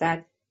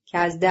می‌فرستد که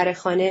از در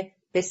خانه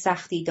به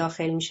سختی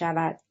داخل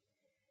می‌شود.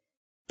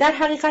 در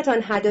حقیقت آن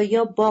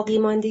هدایا باقی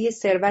مانده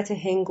ثروت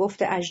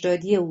هنگفت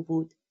اجدادی او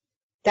بود.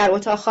 در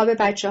اتاق خواب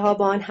بچه‌ها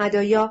با آن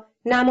هدایا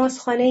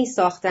نمازخانه‌ای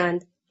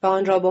ساختند و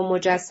آن را با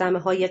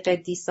مجسمه‌های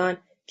قدیسان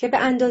که به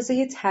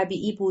اندازه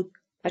طبیعی بود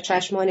و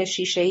چشمان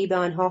شیشه‌ای به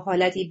آنها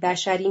حالتی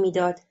بشری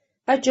می‌داد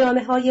و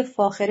جامه‌های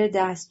فاخر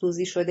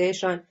دست‌دوزی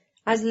شدهشان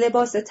از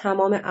لباس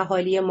تمام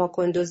اهالی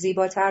ماکندو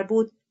زیباتر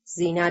بود،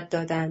 زینت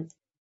دادند.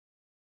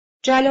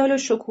 جلال و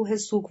شکوه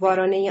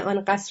سوگوارانه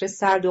آن قصر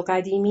سرد و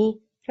قدیمی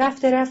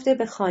رفته رفته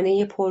به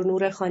خانه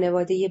پرنور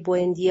خانواده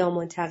بوئندیا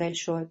منتقل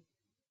شد.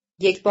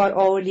 یک بار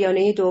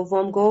آرلیانه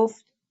دوم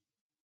گفت: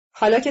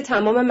 حالا که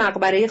تمام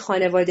مقبره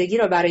خانوادگی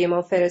را برای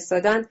ما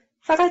فرستادن،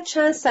 فقط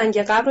چند سنگ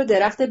قبر و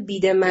درخت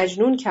بید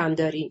مجنون کم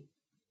داریم.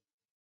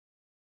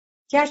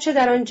 گرچه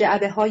در آن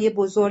جعبه‌های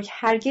بزرگ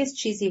هرگز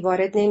چیزی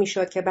وارد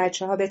نمی‌شد که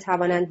بچه‌ها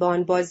بتوانند با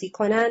آن بازی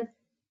کنند،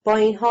 با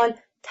این حال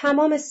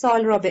تمام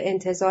سال را به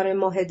انتظار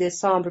ماه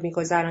دسامبر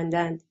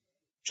می‌گذراندند،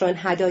 چون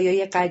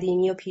هدایای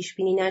قدیمی و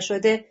پیشبینی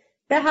نشده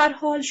به هر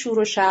حال شور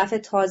و شعف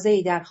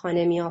تازه‌ای در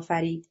خانه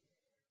می‌آفرید.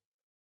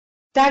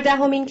 در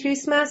 10مین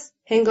کریسمس،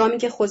 هنگامی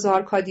که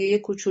خوزارکادیوی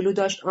کوچولو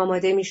داشت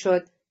آماده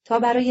میشد تا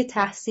برای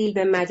تحصیل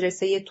به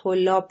مدرسه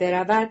طلاب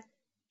برود،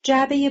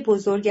 جعبه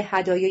بزرگ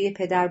هدایای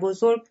پدر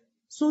بزرگ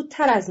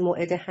زودتر از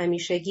موعد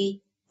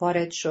همیشگی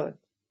وارد شد.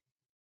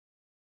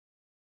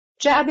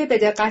 جعبه به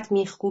دقت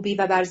میخکوبی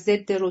و بر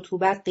ضد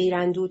رطوبت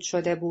قیراندود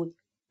شده بود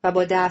و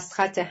با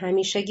دستخط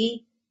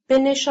همیشگی به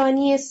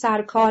نشانی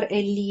سرکار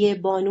علی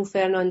بانو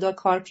فرناندا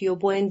کارپیو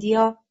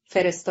بوئندیا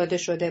فرستاده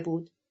شده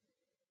بود.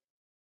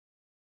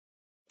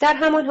 در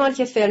همان حال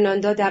که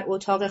فرناندا در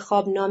اتاق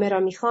خواب نامه را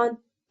می‌خواند،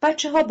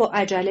 بچه‌ها با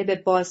عجله به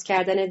باز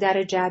کردن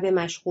در جعبه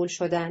مشغول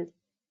شدند.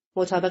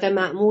 مطابق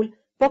معمول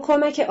با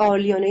کمک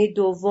آرلیانوی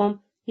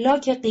دوم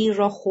لاک قیر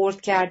را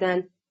خرد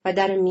کردند و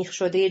در میخ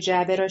شده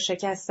جعبه را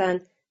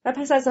شکستند و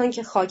پس از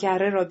آنکه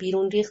خاکره را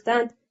بیرون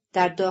ریختند،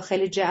 در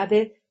داخل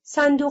جعبه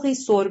صندوقی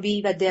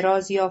سربی و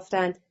دراز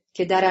یافتند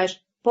که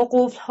درش با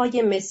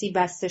قفل‌های مسی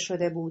بسته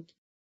شده بود.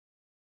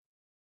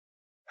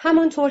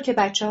 همانطور که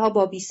بچه‌ها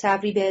با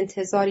بی‌صبری به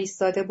انتظار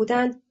ایستاده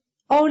بودند،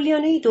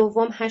 آرلیانوی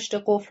دوم 8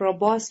 قفل را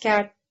باز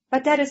کرد و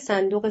در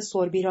صندوق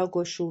سربی را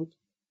گشود.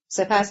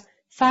 سپس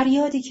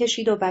فریادی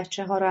کشید و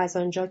بچه‌ها را از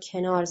آنجا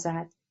کنار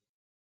زد.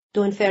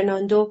 دون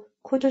فرناندو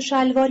کت و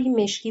شلواری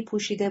مشکی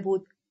پوشیده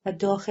بود و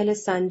داخل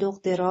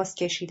صندوق دراز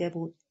کشیده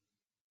بود.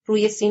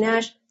 روی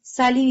سینه‌اش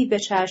صلیبی به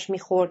چشم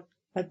می‌خورد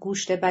و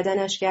گوشت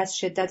بدنش که از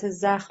شدت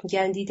زخم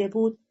گندیده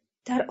بود،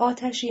 در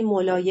آتشی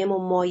ملایم و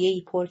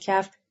مایعی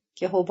پرکف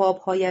که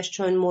حباب‌هایش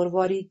چون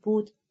مروارید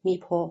بود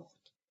می‌پخت.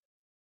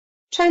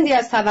 چندی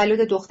از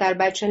تولد دختر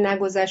بچه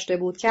نگذشته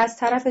بود که از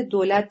طرف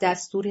دولت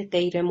دستوری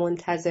غیر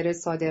منتظره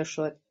صادر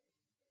شد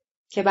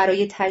که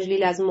برای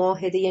تجلیل از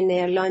معاهده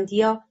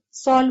نرلندیا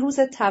سالروز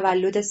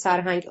تولد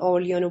سرهنگ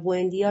آرلیانو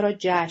بوئندیا را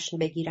جشن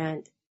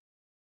بگیرند.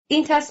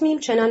 این تصمیم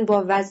چنان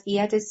با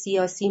وضعیت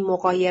سیاسی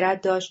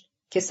مغایرت داشت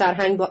که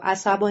سرهنگ با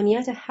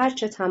عصبانیت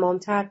هرچه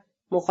تمامتر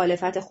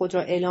مخالفت خود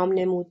را اعلام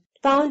نمود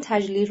و آن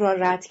تجلیل را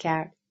رد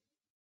کرد.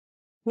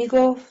 می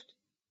گفت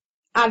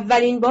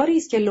اولین باری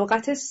است که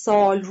لغت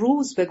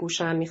سالروز به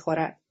گوشم می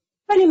خورد،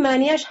 ولی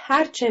معنیش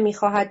هرچه می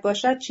خواهد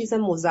باشد چیز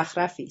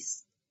مزخرفی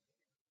است.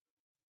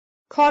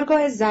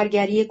 کارگاه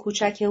زرگری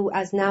کوچک او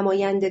از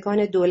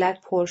نمایندگان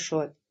دولت پر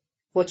شد.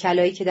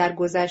 وکلایی که در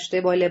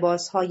گذشته با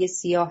لباسهای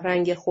سیاه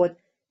رنگ خود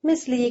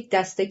مثل یک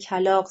دسته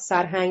کلاغ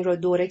سرهنگ را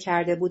دوره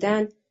کرده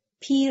بودند،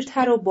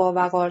 پیرتر و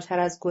باوقارتر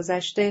از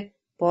گذشته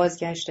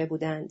بازگشته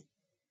بودند.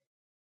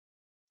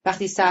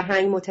 وقتی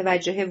سرهنگ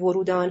متوجه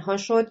ورود آنها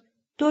شد،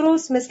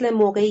 درست مثل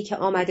موقعی که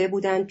آمده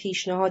بودند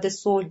پیشنهاد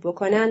صلح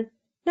بکنند،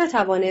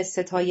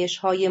 نتوانست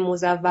ستایش‌های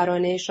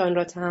مزورانه‌شان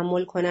را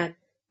تحمل کند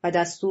و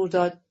دستور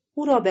داد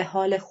او را به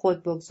حال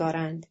خود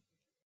بگذارند.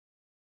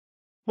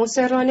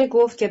 مصرانه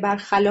گفت که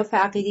برخلاف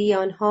عقیده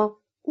آنها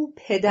او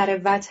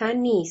پدر وطن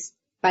نیست،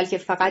 بلکه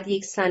فقط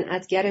یک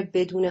صنعتگر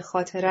بدون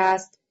خاطره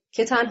است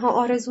که تنها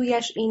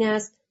آرزویش این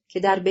است که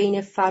در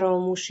بین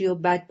فراموشی و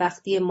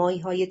بدبختی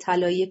ماهی‌های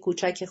طلایی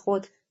کوچک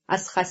خود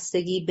از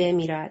خستگی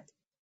بمیرد.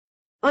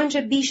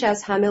 آنچه بیش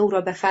از همه او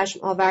را به خشم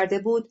آورده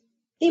بود،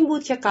 این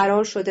بود که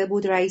قرار شده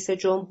بود رئیس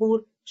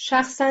جمهور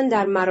شخصاً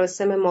در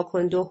مراسم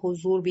ماکندو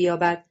حضور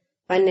بیابد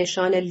و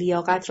نشان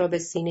لیاقت را به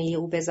سینه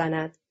او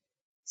بزند.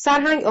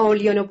 سرهنگ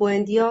آرلیانو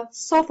بوئندیا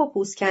صاف و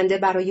پوزکنده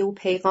برای او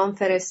پیغام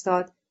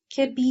فرستاد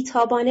که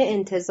بیتابانه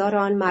انتظار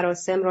آن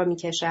مراسم را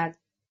می‌کشد،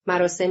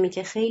 مراسمی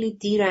که خیلی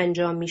دیر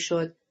انجام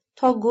می‌شد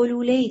تا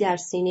گلوله‌ای در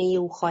سینه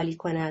او خالی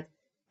کند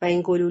و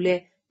این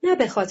گلوله نه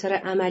به خاطر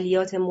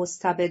عملیات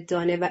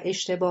مستبدانه و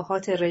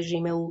اشتباهات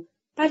رژیم او،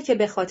 بلکه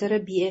به خاطر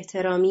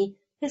بی‌احترامی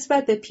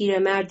نسبت به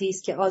پیرمردی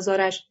است که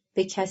آزارش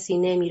به کسی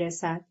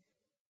نمی‌رسد.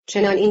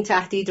 چنان این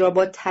تهدید را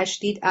با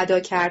تشدید ادا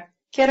کرد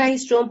که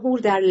رئیس جمهور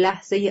در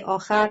لحظه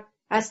آخر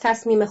از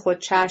تصمیم خود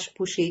چشم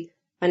پوشید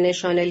و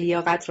نشان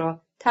لیاقت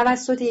را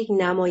توسط یک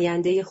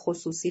نماینده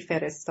خصوصی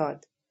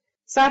فرستاد.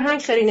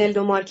 سرهنگ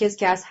خرینلدو مارکز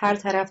که از هر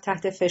طرف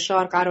تحت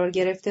فشار قرار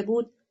گرفته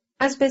بود،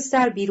 از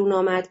بستر بیرون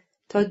آمد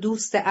تا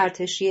دوست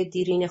ارتشی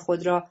دیرین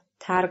خود را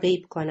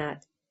ترغیب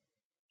کند.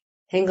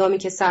 هنگامی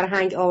که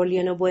سرهنگ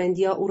آرلیانو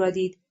بوئندیا او را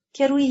دید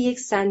که روی یک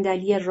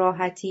صندلی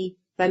راحتی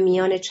و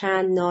میان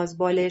چند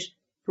نازبالش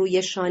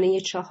روی شانه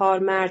 4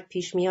 مرد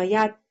پیش می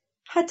آید،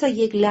 حتی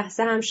یک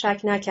لحظه هم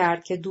شک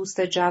نکرد که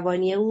دوست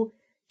جوانی او،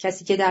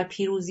 کسی که در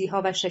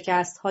پیروزی‌ها و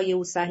شکست‌های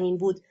او سهیم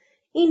بود،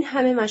 این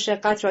همه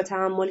مشقت را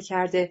تحمل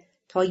کرده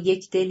تا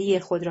یک دلی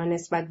خود را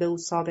نسبت به او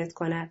ثابت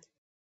کند.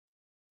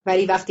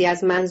 ولی وقتی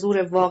از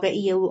منظور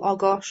واقعی او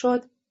آگاه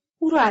شد،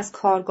 او را از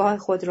کارگاه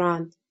خود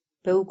راند.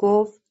 به او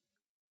گفت: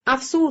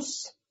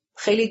 افسوس،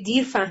 خیلی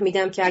دیر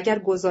فهمیدم که اگر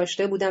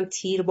گذاشته بودم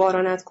تیر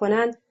بارانت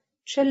کنند،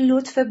 چه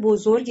لطف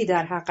بزرگی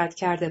در حقت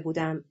کرده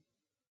بودم.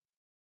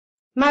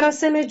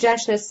 مراسم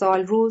جشن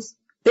سالروز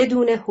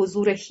بدون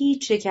حضور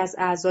هیچ یک از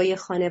اعضای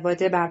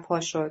خانواده برپا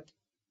شد.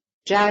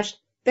 جشن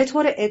به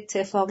طور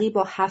اتفاقی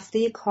با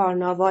هفته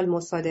کارناوال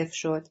مصادف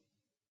شد.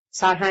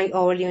 سرهنگ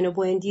آرلیانو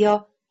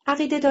بوئندیا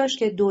عقیده داشت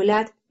که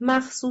دولت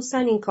مخصوصاً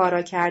این کار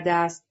را کرده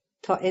است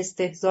تا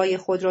استهزای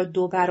خود را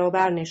 2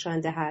 برابر نشان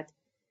دهد.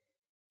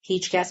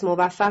 هیچ کس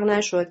موفق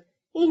نشد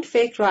این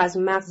فکر را از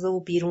مغز او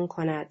بیرون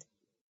کند.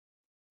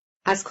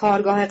 از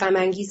کارگاه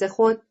غم‌انگیز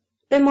خود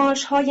به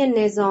مارش‌های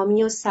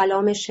نظامی و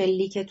سلام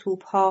شلیک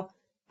توپ‌ها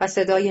و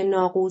صدای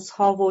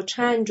ناقوس‌ها و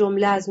چند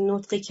جمله از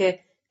نطقی که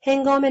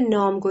هنگام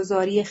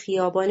نامگذاری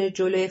خیابان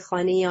جلوی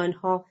خانه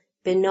آنها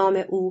به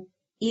نام او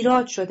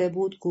ایراد شده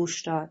بود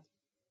گوش داد.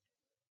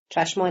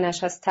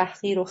 چشمانش از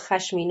تحقیر و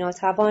خشمی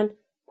ناتوان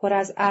پر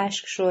از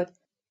اشک شد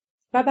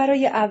و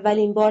برای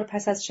اولین بار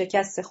پس از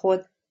شکست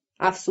خود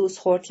افسوس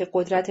خورد که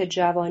قدرت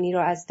جوانی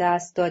را از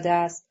دست داده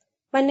است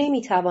و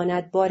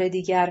نمیتواند بار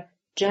دیگر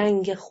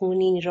جنگ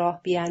خونین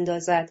راه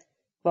بیاندازد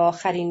و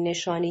آخرین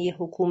نشانه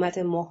حکومت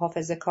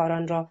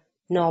محافظه‌کاران را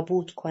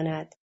نابود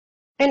کند.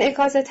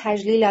 انعکاس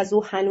تجلیل از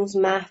او هنوز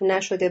محو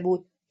نشده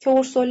بود که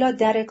اورسولا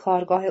در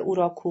کارگاه او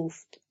را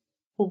کوفت.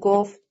 او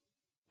گفت: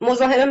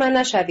 مزاحم من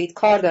نشوید،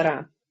 کار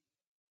دارم.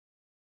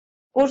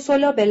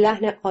 اورسولا به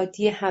لحن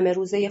عادی همه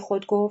روزه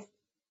خود گفت: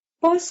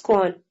 باز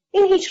کن،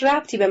 این هیچ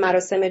ربطی به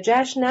مراسم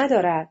جشن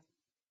ندارد.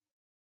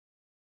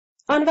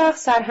 آن وقت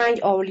سرهنگ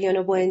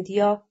آورلیانو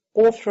بوئندیا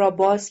قفل را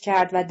باز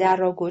کرد و در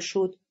را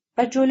گشود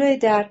و جلوی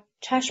در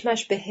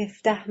چشمش به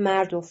 17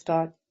 مرد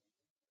افتاد.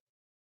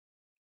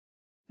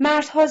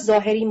 مردها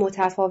ظاهری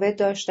متفاوت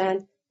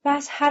داشتند و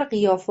از هر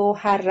قیافه و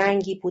هر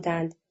رنگی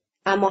بودند،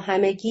 اما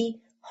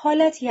همگی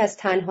حالتی از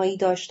تنهایی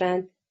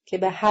داشتند که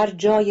به هر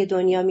جای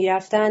دنیا می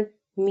رفتند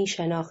می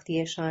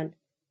شناختیشان.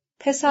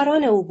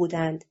 پسران او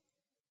بودند.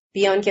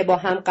 بیان که با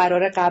هم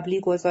قرار قبلی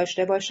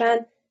گذاشته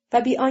باشند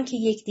و بیان که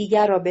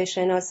یکدیگر را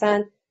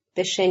بشناسند،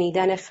 به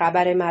شنیدن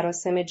خبر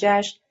مراسم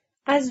جشن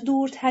از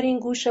دورترین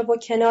گوشه و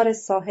کنار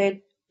ساحل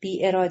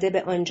بی اراده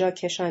به آنجا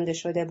کشانده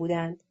شده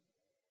بودند.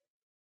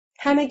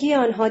 همگی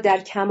آنها در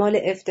کمال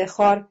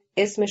افتخار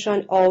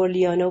اسمشان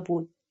آورلیانو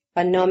بود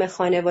و نام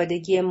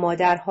خانوادگی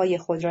مادرهای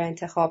خود را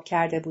انتخاب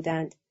کرده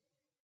بودند.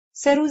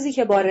 3 روزی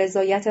که با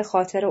رضایت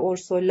خاطر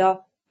اورسولا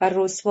و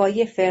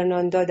رسوایی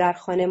فرناندا در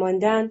خانه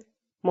ماندند،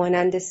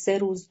 مانند 3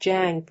 روز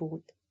جنگ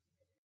بود.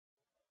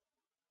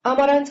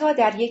 آمارانتا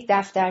در یک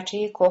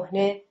دفترچه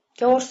کهنه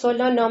که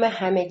اورسولا نام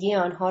همگی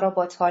آنها را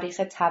با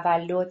تاریخ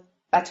تولد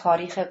و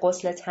تاریخ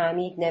غسل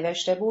تعمید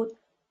نوشته بود،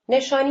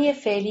 نشانی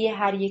فعلی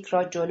هر یک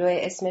را جلوی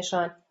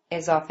اسمشان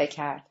اضافه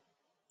کرد.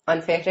 آن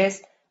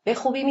فهرست به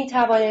خوبی می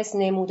توانست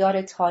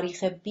نمودار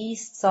تاریخ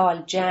 20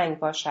 سال جنگ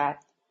باشد.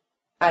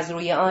 از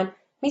روی آن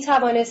می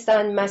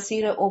توانستند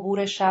مسیر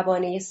عبور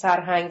شبانه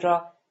سرهنگ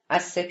را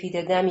از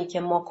سپید دمی که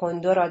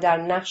ماکوندو را در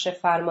نقش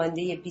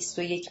فرمانده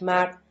 21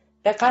 مرد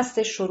به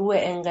قصد شروع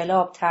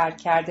انقلاب ترک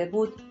کرده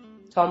بود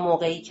تا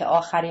موقعی که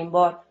آخرین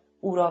بار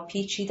او را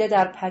پیچیده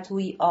در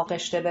پتویی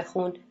آغشته به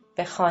خون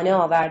به خانه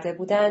آورده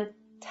بودند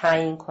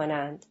تعیین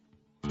کنند.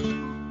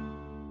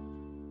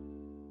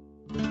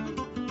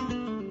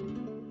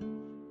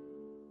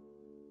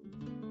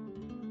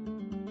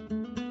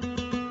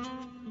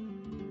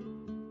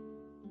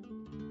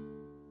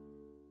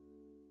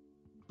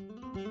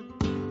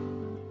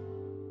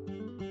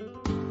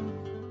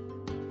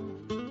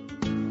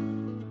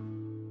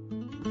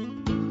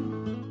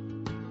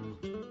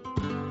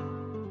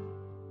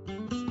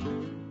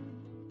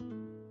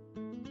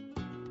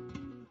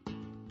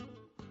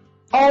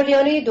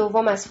 آورلیانوی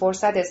دوم از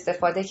فرصت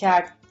استفاده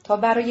کرد تا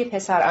برای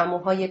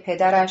پسرعموهای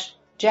پدرش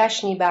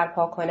جشنی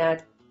برپا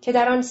کند که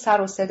در آن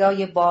سر و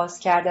صدای باز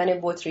کردن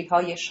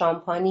بطری‌های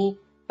شامپانی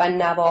و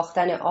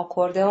نواختن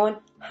آکوردئون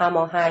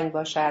هماهنگ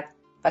باشد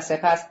و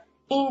سپس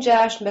این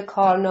جشن به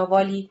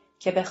کارناوالی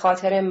که به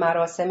خاطر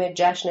مراسم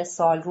جشن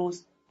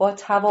سالروز با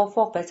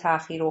توافق به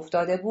تأخیر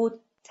افتاده بود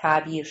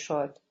تعبیر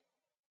شد.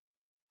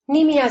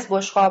 نیمی از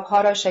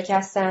بشقاب‌ها را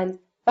شکستند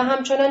و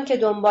همچنان که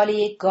دنبال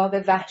یک گاو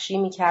وحشی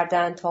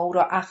می‌کردند تا او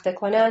را اخته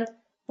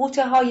کنند،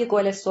 بوته‌های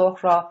گل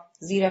سرخ را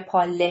زیر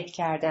پا له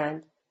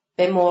کردند،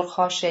 به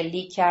مرغ‌ها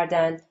شلیک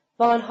کردند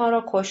و آنها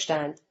را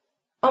کشتند.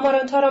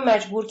 آمارانتا را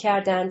مجبور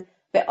کردند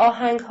به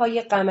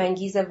آهنگ‌های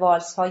غم‌انگیز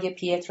والس‌های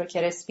پیترو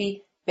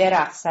کرسپی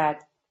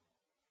برقصد.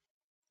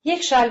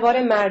 یک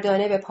شلوار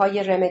مردانه به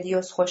پای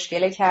رمدیوس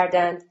خوشگله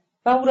کردند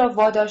و او را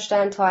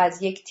واداشتند تا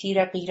از یک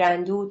تیر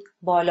قیراندود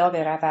بالا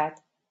برود.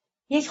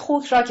 یک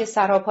خوک را که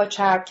سراپا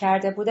چرب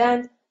کرده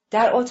بودند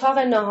در اتاق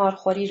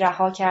ناهارخوری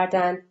رها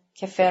کردند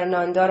که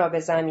فرناندا را به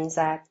زمین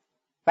زد.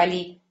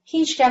 ولی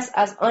هیچ کس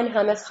از آن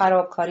همه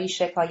خرابکاری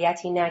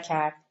شکایتی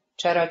نکرد،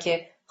 چرا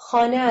که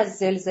خانه از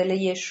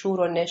زلزله شور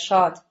و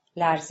نشاط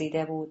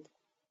لرزیده بود.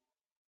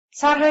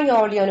 سرهنگ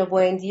آورلیانو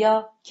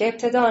بوئندیا که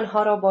ابتدا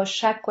آنها را با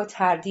شک و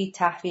تردید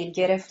تحویل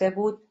گرفته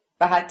بود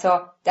و حتی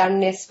در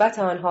نسبت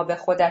آنها به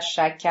خودش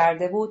شک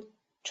کرده بود،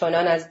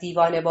 چنان از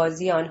دیوانه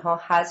بازی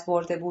آنها حظ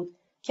برده بود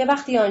که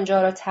وقتی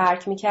آنجا را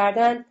ترک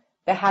می‌کردند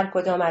به هر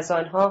کدام از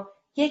آنها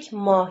یک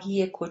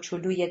ماهی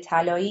کوچولوی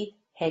طلایی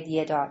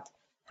هدیه داد.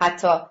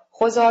 حتی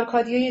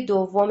خوزارکادیوی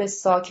دوم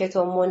ساکت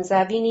و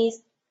منزوی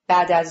نیز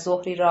بعد از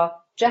ظهری را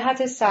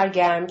جهت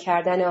سرگرم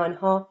کردن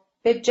آنها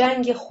به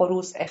جنگ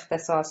خروس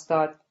اختصاص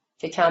داد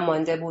که کم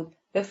مانده بود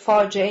به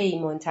فاجعه‌ای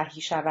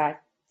منتهی شود،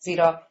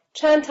 زیرا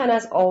چند تن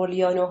از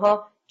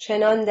آورلیانوها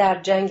چنان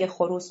در جنگ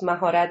خروس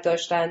مهارت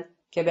داشتند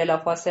که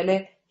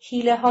بلافاصله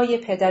حیله‌های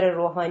پدر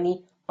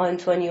روحانی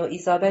آنتونیو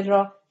ایزابل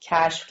را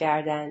کشف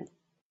کردند.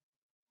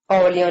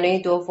 آرلیانه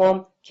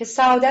دوم که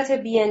سعادت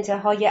بی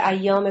انتهای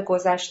ایام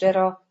گذشته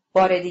را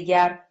بار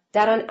دیگر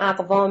در آن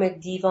اقوام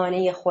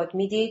دیوانه خود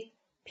می‌دید،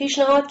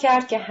 پیشنهاد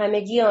کرد که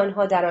همگی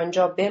آنها در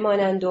آنجا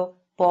بمانند و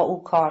با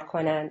او کار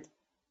کنند.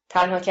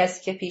 تنها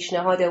کسی که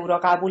پیشنهاد او را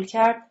قبول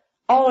کرد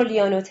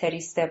آرلیانو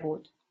تریسته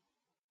بود.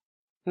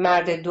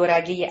 مرد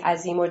دورگه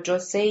عظیم و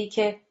جثه‌ای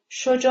که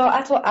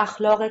شجاعت و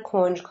اخلاق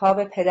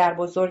کنجکاو پدر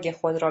بزرگ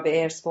خود را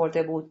به ارث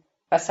برده بود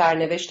و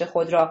سرنوشت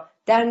خود را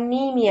در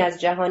نیمی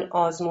از جهان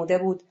آزموده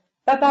بود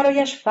و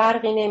برایش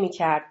فرقی نمی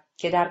کرد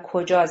که در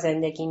کجا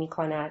زندگی می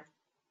کند.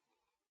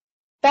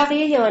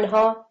 بقیه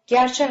آنها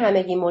گرچه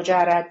همگی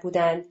مجرد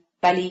بودند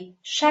ولی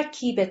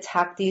شکی به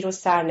تقدیر و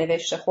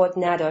سرنوشت خود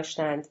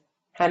نداشتند.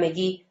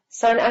 همگی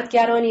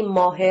صنعتگرانی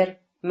ماهر،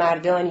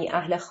 مردانی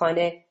اهل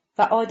خانه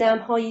و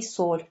آدمهایی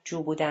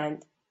صلح‌جو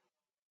بودند.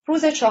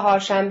 روز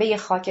چهارشنبه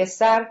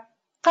خاکستر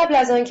قبل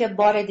از آنکه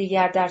بار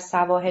دیگر در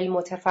سواحل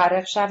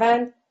متفرق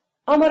شوند،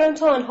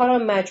 آمارانتو آنها را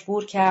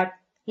مجبور کرد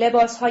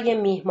لباسهای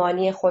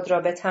میهمانی خود را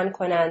به تن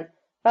کنند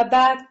و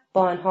بعد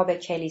با آنها به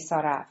کلیسا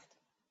رفت.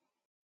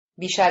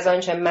 بیش از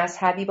آنچه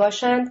مذهبی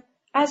باشند،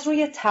 از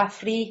روی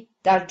تفریح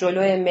در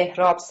جلوی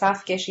محراب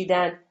صف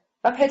کشیدند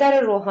و پدر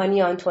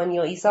روحانی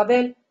آنتونیو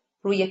ایزابل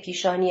روی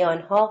پیشانی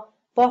آنها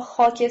با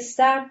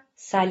خاکستر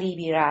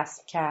صلیبی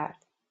رسم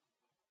کرد.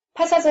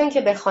 پس از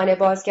آنکه به خانه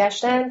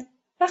بازگشتند،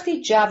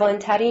 وقتی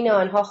جوانترین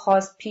آنها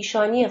خواست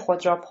پیشانی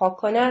خود را پاک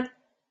کند،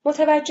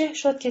 متوجه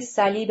شد که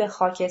صلیب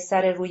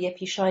خاکستر روی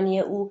پیشانی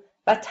او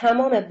و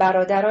تمام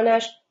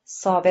برادرانش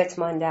ثابت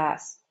مانده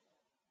است.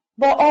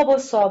 با آب و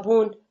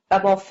صابون و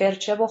با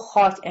فرچه و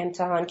خاک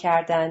امتحان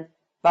کردند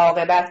و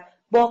عاقبت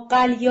با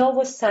قلیا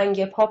و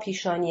سنگ پا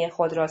پیشانی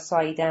خود را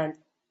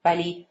ساییدند،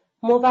 ولی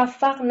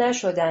موفق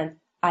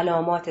نشدند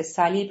علامات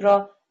صلیب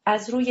را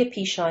از روی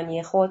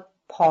پیشانی خود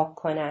پاک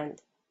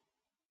کنند.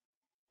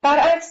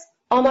 برعکس،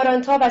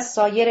 آمارانتا و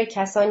سایر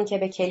کسانی که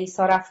به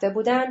کلیسا رفته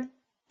بودند،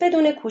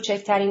 بدون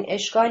کوچکترین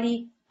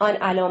اشکالی آن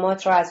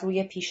علامات را از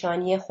روی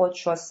پیشانی خود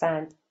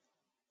شستند.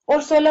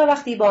 اورسولا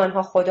وقتی با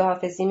آنها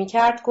خداحافظی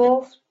می‌کرد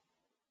گفت: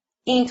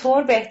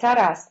 اینطور بهتر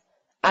است.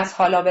 از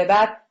حالا به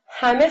بعد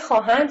همه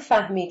خواهند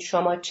فهمید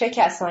شما چه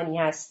کسانی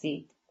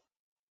هستید.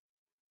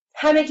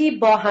 همگی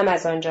با هم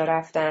از آنجا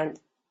رفتند.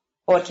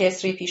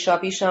 ارکستری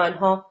پیشاپیش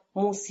آنها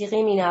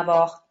موسیقی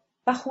می‌نواخت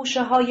و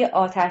خوشه‌های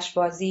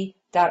آتشبازی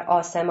در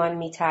آسمان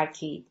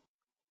می‌ترکید.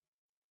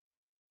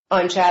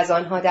 آنچه از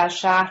آنها در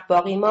شهر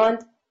باقی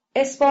ماند،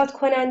 اثبات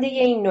کننده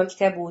این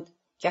نکته بود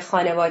که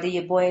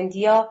خانواده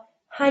بوئندیا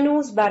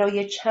هنوز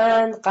برای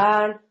چند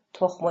قرن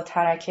تخم و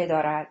ترکه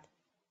دارد.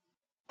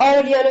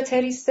 آرلیانو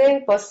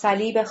تریسته با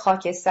صلیب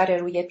خاکستر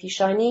روی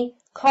پیشانی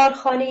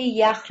کارخانه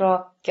یخ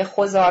را که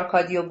خوز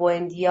آرکادیو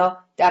بوئندیا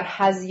در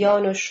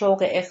هذیان و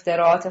شوق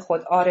اختراعات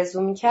خود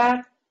آرزو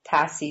می‌کرد،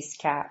 تأسیس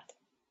کرد.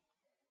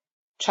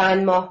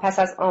 چند ماه پس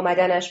از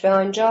آمدنش به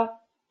آنجا،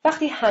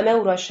 وقتی همه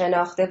او را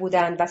شناخته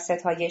بودند و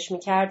ستایش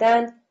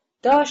می‌کردند،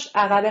 داشت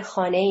عقب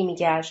خانه‌ای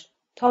می‌گشت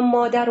تا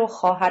مادر و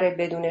خواهر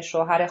بدون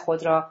شوهر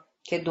خود را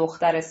که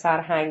دختر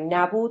سرهنگ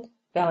نبود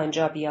به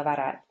آنجا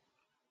بیاورد.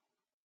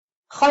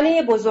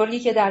 خانه بزرگی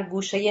که در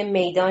گوشه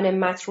میدان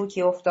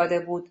متروکی افتاده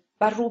بود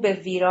و رو به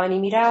ویرانی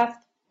می‌رفت،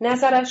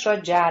 نظرش را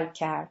جلب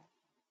کرد.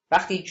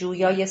 وقتی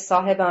جویای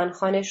صاحب آن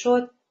خانه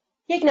شد،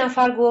 یک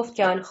نفر گفت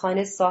که آن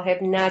خانه صاحب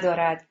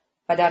ندارد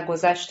و در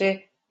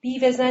گذشته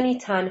بیوه زنی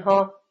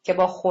تنها که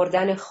با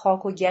خوردن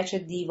خاک و گچ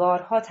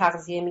دیوارها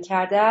تغذیه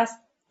می‌کرده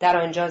است، در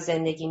آنجا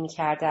زندگی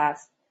می‌کرده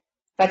است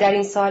و در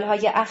این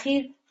سالهای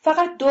اخیر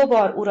فقط 2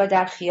 بار او را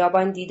در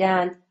خیابان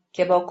دیدند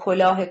که با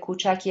کلاه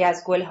کوچکی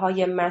از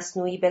گلهای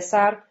مصنوعی به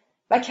سر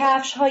و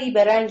کفش‌هایی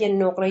به رنگ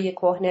نقره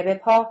کهنه به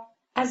پا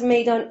از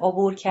میدان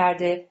عبور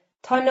کرده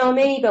تا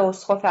نامه‌ای به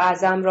اسقف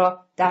اعظم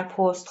را در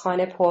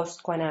پستخانه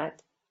پست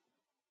کند.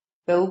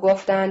 به او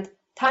گفتند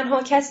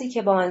تنها کسی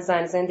که با آن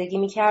زن زندگی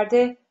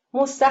می‌کرده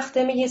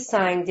مستخدمه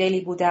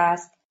سنگدلی بوده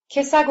است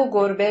که سگ و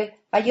گربه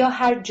و یا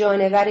هر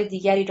جانور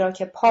دیگری را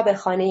که پا به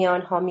خانه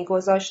آنها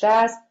می‌گذاشته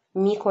است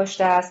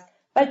می‌کشته است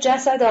و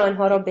جسد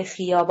آنها را به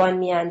خیابان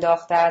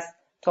می‌انداخته است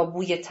تا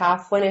بوی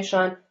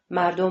تعفنشان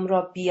مردم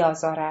را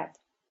بیازارد.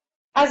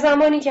 از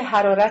زمانی که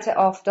حرارت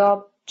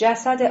آفتاب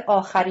جسد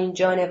آخرین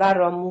جانور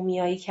را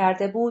مومیایی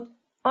کرده بود،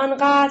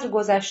 آنقدر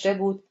گذشته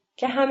بود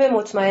که همه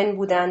مطمئن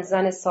بودند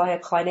زن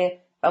صاحب خانه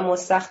و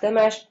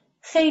مستخدمش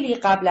خیلی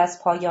قبل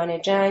از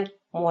پایان جنگ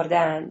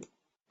مردند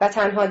و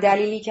تنها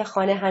دلیلی که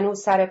خانه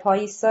هنوز سر پا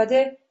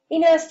ایستاده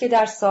این است که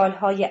در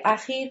سالهای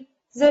اخیر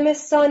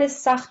زمستان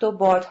سخت و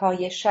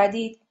بادهای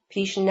شدید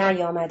پیش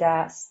نیامده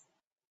است.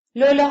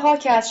 لوله‌ها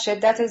که از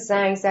شدت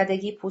زنگ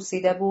زدگی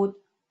پوسیده بود،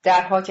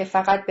 درها که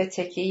فقط به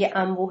تکیه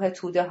انبوه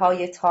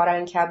توده‌های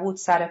تارعنکبوت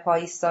سر پا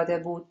ایستاده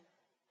بود،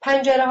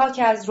 پنجره‌ها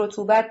که از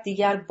رطوبت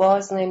دیگر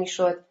باز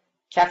نمی‌شد،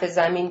 کف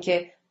زمین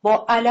که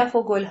با علف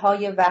و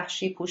گل‌های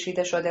وحشی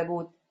پوشیده شده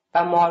بود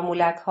و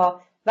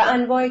مارمولک‌ها و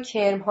انواع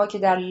کرم‌ها که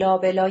در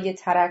لابلای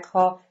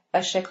ترک‌ها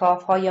و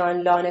شکاف‌های آن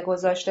لانه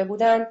گذاشته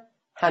بودند،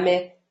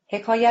 همه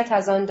حکایت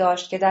از آن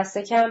داشت که دست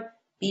کم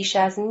بیش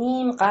از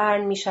نیم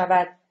قرن می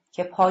شود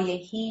که پای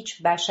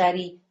هیچ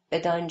بشری به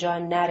دانجا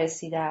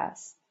نرسیده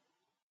است.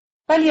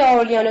 ولی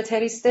آرلیانو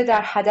تریسته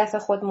در هدف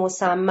خود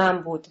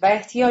مصمم بود و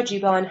احتیاجی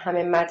به آن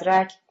همه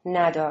مدرک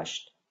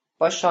نداشت.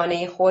 با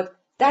شانه خود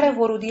در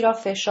ورودی را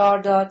فشار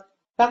داد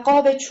و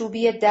قاب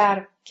چوبی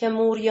در که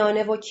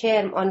موریانه و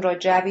کرم آن را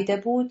جویده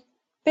بود،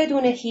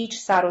 بدون هیچ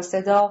سر و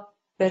صدا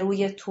به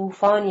روی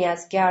طوفانی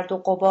از گرد و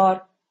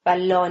غبار و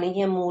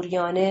لانه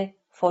موریانه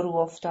فرو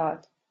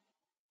افتاد.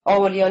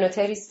 آرلیانو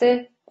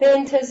تریسته به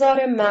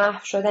انتظار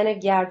محو شدن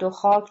گرد و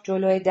خاک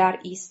جلوی در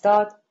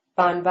ایستاد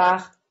و آن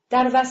وقت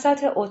در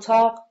وسط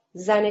اتاق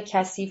زن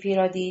کثیفی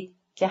را دید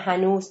که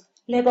هنوز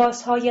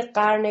لباسهای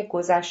قرن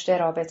گذشته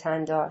را به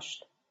تن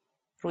داشت.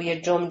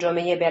 روی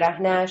جمجمه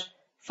برهنه‌اش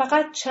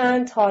فقط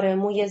چند تار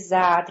موی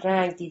زرد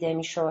رنگ دیده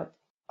میشد.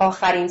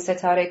 آخرین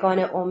ستارگان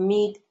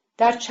امید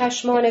در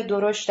چشمان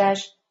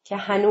درشتش که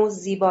هنوز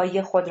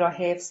زیبایی خود را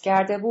حفظ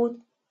کرده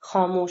بود،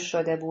 خاموش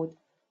شده بود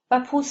و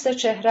پوست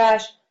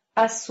چهرهش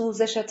از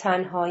سوزش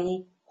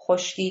تنهایی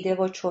خشکیده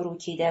و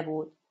چروکیده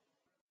بود.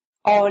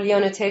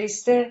 آرلیانو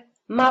تریسته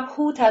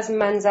مبهوت از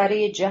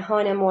منظره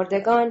جهان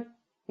مردگان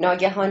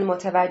ناگهان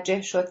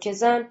متوجه شد که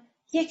زن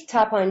یک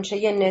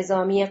تپانچه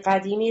نظامی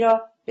قدیمی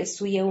را به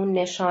سوی او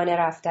نشانه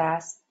رفته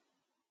است.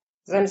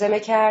 زمزمه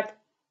کرد: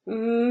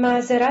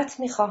 معذرت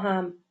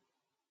می‌خواهم.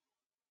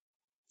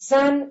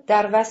 زن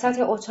در وسط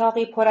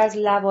اتاقی پر از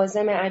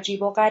لوازم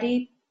عجیب و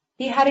غریب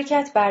بی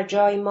حرکت بر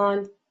جای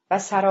ماند و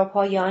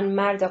سراپای آن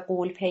مرد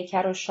غول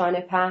پیکر و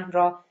شانه پهن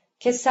را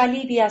که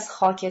صلیبی از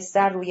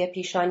خاکستر روی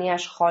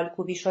پیشانیش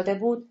خالکوبی شده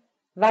بود،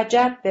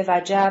 وجب به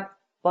وجب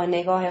با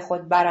نگاه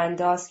خود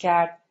برانداز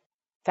کرد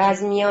و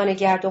از میان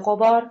گرد و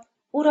غبار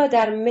او را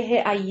در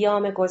مه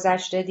ایام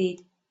گذشته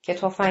دید که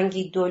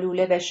تفنگی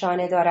دولوله به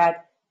شانه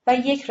دارد و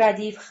یک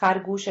ردیف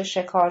خرگوش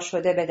شکار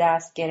شده به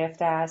دست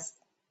گرفته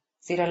است.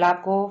 زیر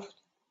لب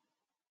گفت: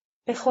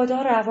 به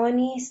خدا روا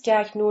نیست که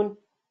اکنون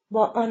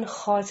با آن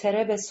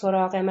خاطره به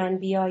سراغ من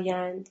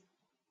بیایند.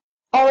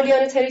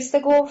 آرلیانو تریسته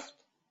گفت: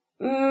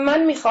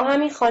 من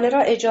میخواهم این خانه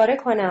را اجاره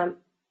کنم.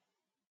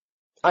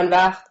 آن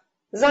وقت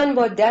زن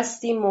با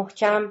دستی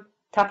محکم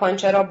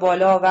تپانچه را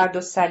بالا آورد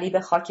و صلیب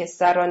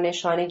خاکستر را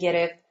نشانه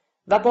گرفت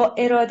و با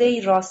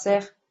اراده‌ای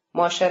راسخ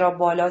ماشه را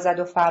بالا زد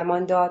و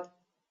فرمان داد: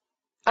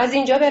 از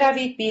اینجا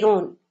بروید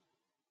بیرون.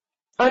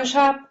 آن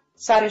شب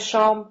سر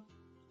شام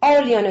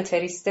آرلیانو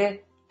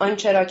تریسته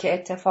آنچه را که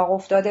اتفاق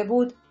افتاده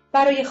بود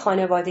برای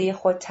خانواده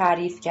خود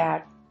تعریف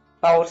کرد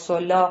و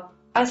اورسولا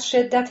از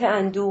شدت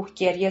اندوه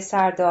گریه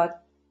سر داد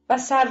و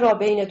سر را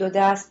بین دو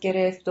دست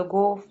گرفت و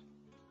گفت: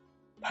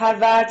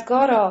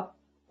 پروردگارا،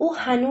 او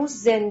هنوز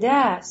زنده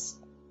است.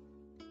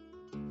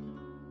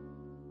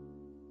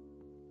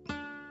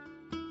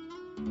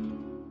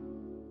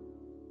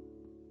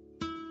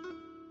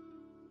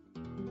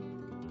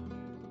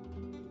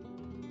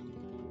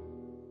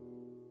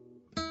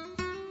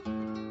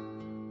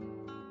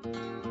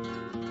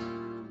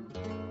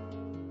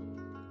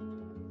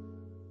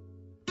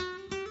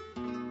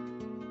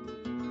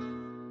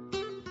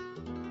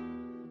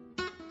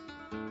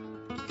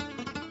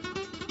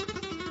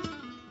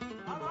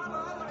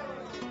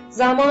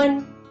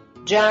 زمان،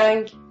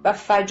 جنگ و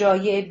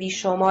فجایع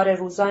بیشمار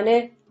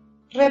روزانه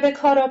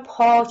ربکا را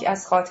پاک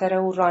از خاطر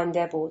او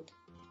رانده بود.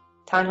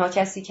 تنها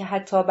کسی که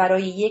حتی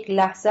برای یک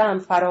لحظه هم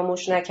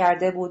فراموش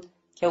نکرده بود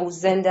که او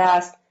زنده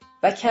است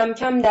و کم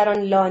کم در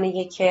آن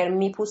لانه کرم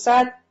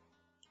می‌پوسد،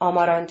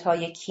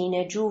 آمارانتای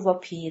کینه‌جو و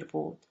پیر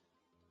بود.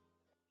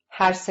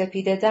 هر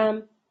سپیده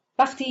دم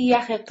وقتی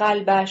یخ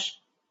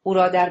قلبش او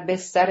را در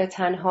بستر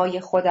تنهای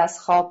خود از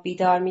خواب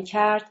بیدار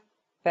می‌کرد،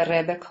 به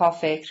ربکا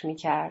فکر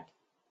می‌کرد.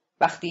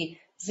 وقتی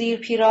زیر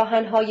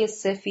پیراهن‌های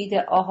سفید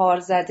آهار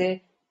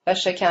زده و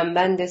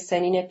شکمبند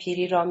سنین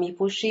پیری را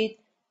می‌پوشید،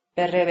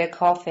 به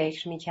ربکا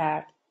فکر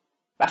می‌کرد.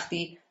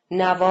 وقتی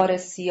نوار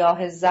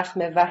سیاه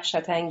زخم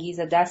وحشت‌انگیز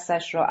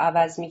دستش را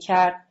عوض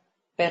می‌کرد،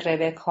 به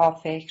ربکا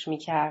فکر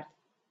می‌کرد.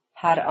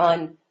 هر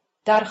آن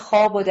در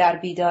خواب و در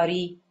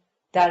بیداری،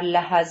 در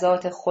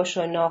لحظات خوش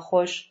و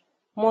ناخوش،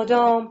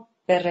 مدام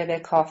به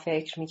ربکا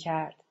فکر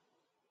می‌کرد.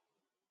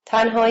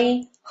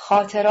 تنهایی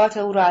خاطرات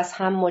او را از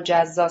هم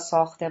مجزا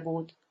ساخته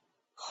بود.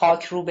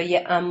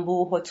 خاکروبه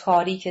انبوه و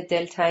تاریک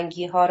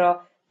دلتنگی ها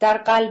را در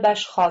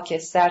قلبش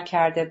خاکستر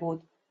کرده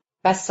بود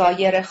و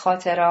سایر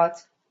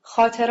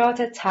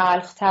خاطرات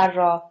تلختر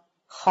را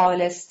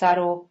خالصتر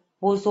و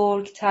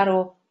بزرگتر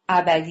و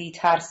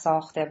ابدیتر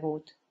ساخته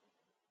بود.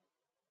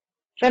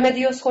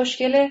 رمدیوس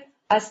خوشگله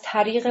از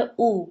طریق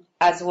او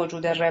از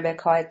وجود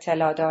ربکا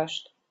اطلاع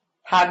داشت.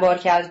 هر بار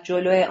که از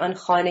جلوی آن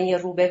خانه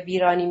رو به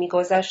ویرانی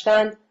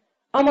می‌گذشتند،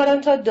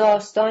 آمارانتا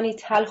داستانی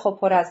تلخ و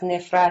پر از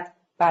نفرت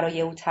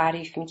برای او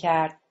تعریف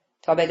می‌کرد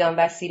تا بدان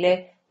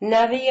وسیله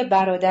نوه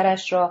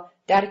برادرش را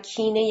در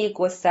کینه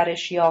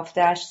گسترش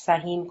یافته‌اش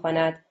سهیم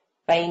کند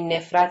و این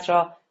نفرت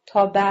را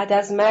تا بعد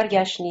از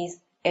مرگش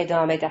نیز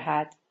ادامه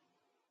دهد.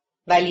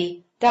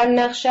 ولی در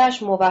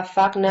نقشه‌اش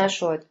موفق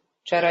نشد،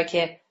 چرا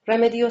که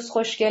رمدیوس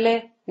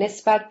خوشگله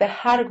نسبت به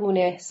هر گونه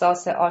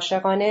احساس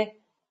عاشقانه،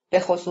 به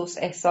خصوص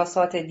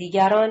احساسات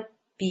دیگران،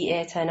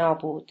 بی‌اعتنا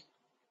بود.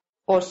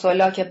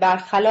 اورسولا که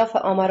برخلاف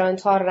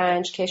آمارانتا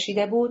رنج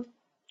کشیده بود،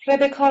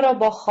 ربکا را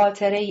با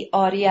خاطره‌ای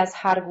عاری از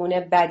هر گونه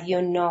بدی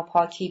و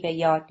ناپاکی به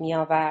یاد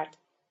می‌آورد.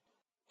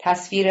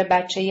 تصویر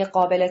بچه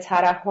قابل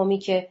ترحمی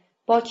که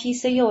با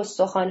کیسه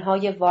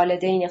استخوان‌های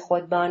والدین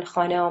خود به آن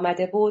خانه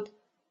آمده بود،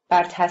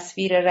 بر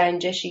تصویر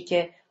رنجشی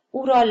که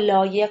او را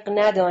لایق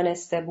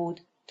ندانسته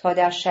بود تا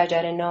در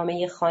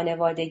شجره‌نامه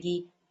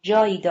خانوادگی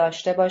جایی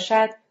داشته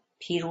باشد،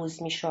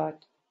 پیروز می‌شد.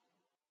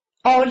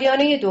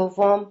 آرلیانه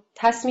دوم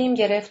تصمیم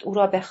گرفت او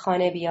را به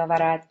خانه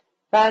بیاورد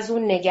و از او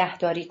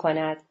نگهداری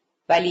کند،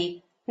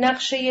 ولی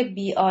نقشه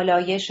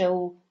بی‌آلایش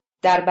او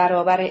در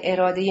برابر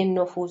اراده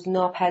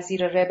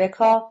نفوذناپذیر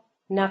ربکا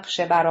نقش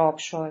برآب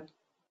شد.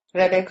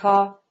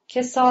 ربکا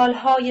که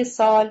سالهای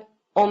سال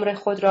عمر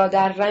خود را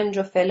در رنج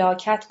و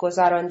فلاکت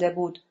گذرانده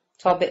بود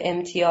تا به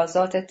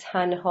امتیازات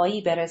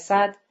تنهایی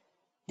برسد،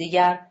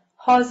 دیگر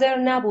حاضر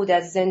نبود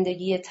از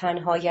زندگی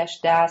تنهایش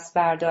دست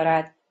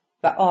بردارد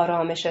و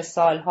آرامش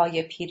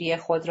سالهای پیری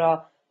خود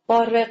را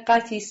با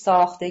رقتی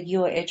ساختگی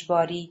و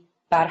اجباری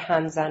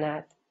برهم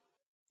زند.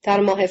 در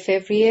ماه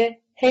فوریه،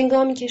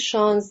 هنگامی که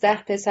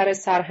 16 پسر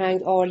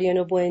سرهنگ آرلیان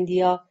و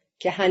بوئندیا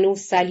که هنوز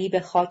صلیب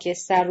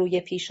خاکستر روی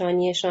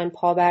پیشانیشان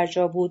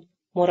پابرجا بود،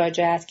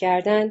 مراجعت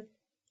کردند،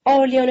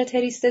 آرلیان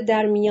تریسته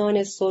در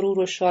میان سرور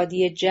و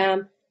شادی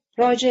جمع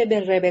راجع به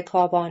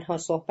ربکا با آنها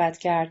صحبت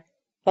کرد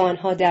و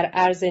آنها در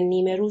عرض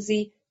نیمه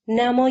روزی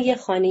نمای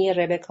خانه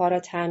ربکا را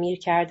تعمیر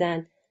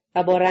کردند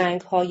و با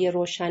رنگ‌های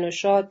روشن و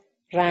شاد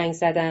رنگ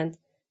زدند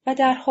و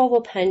درها و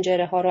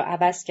پنجره‌ها را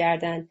عوض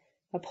کردند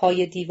و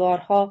پای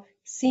دیوارها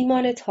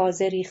سیمان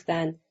تازه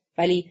ریختند،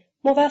 ولی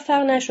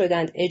موفق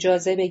نشدند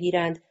اجازه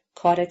بگیرند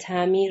کار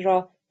تعمیر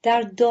را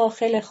در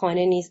داخل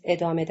خانه نیز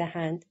ادامه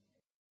دهند.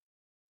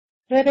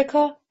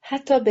 ربکا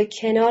حتی به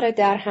کنار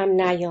در هم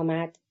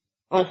نیامد.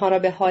 آنها را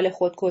به حال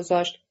خود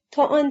گذاشت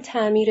تا آن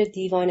تعمیر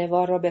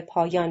دیوانه‌وار را به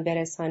پایان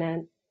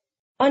برسانند.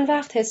 آن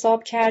وقت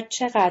حساب کرد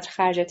چقدر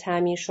خرج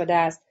تعمیر شده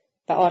است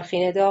و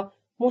آرخیندا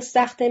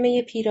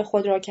مستخدمه پیر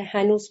خود را که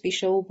هنوز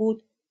پیش او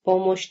بود با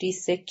مشتی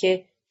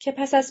سکه که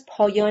پس از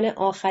پایان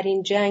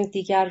آخرین جنگ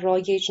دیگر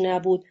رایج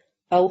نبود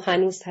و او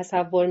هنوز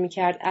تصور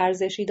می‌کرد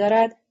ارزشی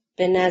دارد،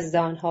 به نزد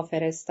آنها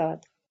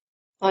فرستاد.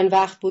 آن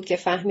وقت بود که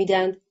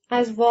فهمیدند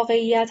از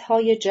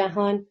واقعیت‌های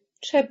جهان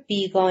چه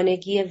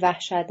بیگانگی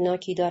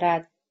وحشتناکی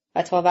دارد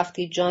و تا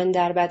وقتی جان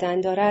در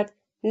بدن دارد،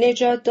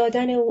 نجات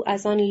دادن او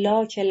از آن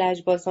لاک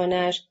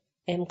لجبازانش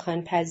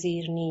امکان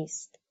پذیر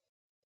نیست.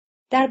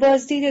 در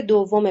بازدید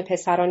دوم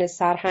پسران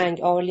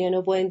سرهنگ آرلیان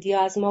و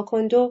بوئندیا از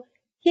ماکوندو،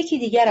 یکی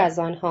دیگر از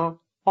آنها،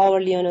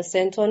 آرلیان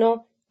سنتونو،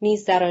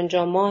 نیز در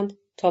آنجا ماند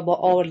تا با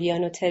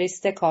آرلیان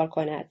تریسته کار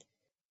کند.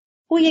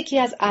 او یکی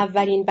از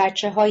اولین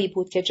بچه‌هایی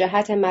بود که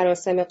جهت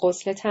مراسم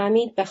غسل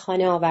تعمید به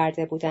خانه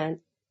آورده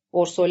بودند.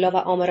 اورسولا و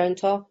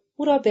آمارانتا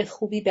او را به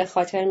خوبی به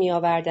خاطر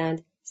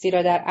می‌آوردند،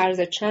 زیرا در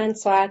عرض چند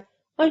ساعت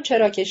آنچه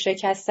را که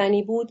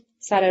شکستنی بود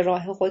سر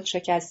راه خود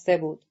شکسته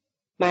بود.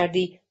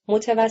 مردی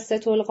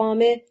متوسط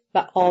القامه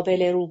و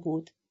آبل رو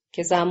بود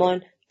که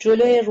زمان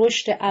جلوی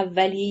رشد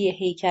اولیه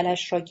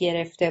هیکلش را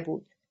گرفته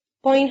بود.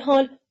 با این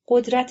حال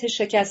قدرت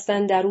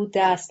شکستن در او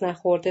دست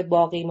نخورده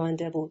باقی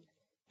مانده بود.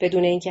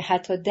 بدون اینکه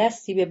حتی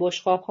دستی به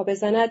بشقاب‌ها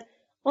بزند،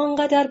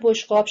 آنقدر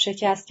بشقاب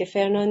شکست که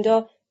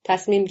فرناندا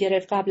تصمیم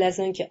گرفت قبل از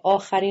آنکه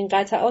آخرین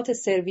قطعات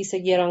سرویس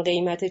گران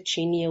قیمت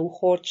چینی او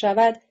خرد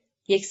شود،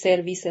 یک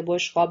سرویس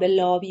بشقاب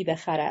لابی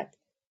بخرد.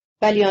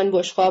 ولی آن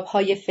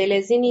بشقاب‌های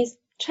فلزی نیز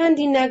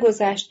چندی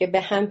نگذشت که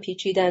به هم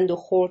پیچیدند و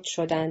خرد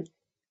شدند.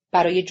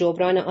 برای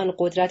جبران آن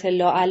قدرت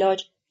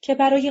لاعلاج که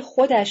برای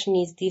خودش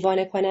نیز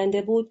دیوانه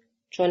کننده بود،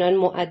 چنان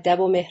مؤدب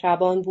و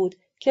مهربان بود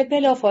که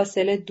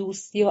بلافاصله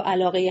دوستی و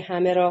علاقه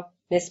همه را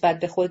نسبت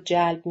به خود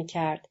جلب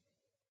می‌کرد.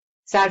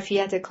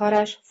 ظرفیت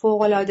کارش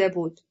فوق‌العاده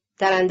بود.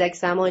 در اندک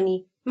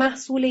زمانی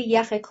محصول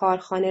یخ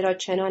کارخانه را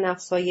چنان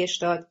افزایش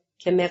داد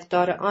که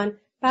مقدار آن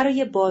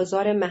برای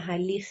بازار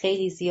محلی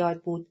خیلی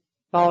زیاد بود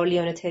و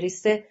آرلیان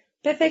تریسته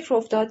به فکر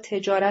افتاد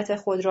تجارت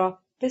خود را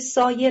به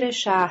سایر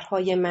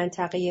شهرهای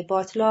منطقه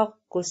باطلاق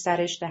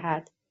گسترش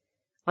دهد.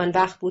 آن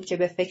وقت بود که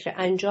به فکر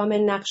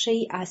انجام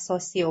نقشه‌ای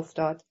اساسی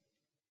افتاد.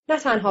 نه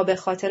تنها به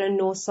خاطر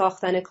نو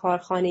ساختن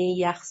کارخانه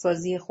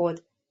یخسازی خود،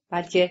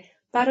 بلکه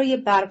برای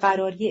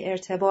برقراری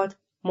ارتباط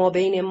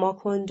مابین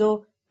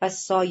ماکوندو و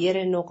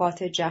سایر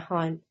نقاط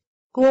جهان.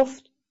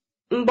 گفت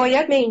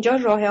باید به اینجا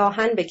راه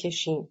آهن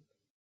بکشیم.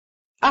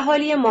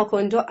 اهالی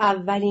ماکوندو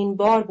اولین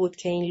بار بود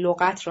که این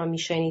لغت را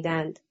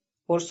میشنیدند.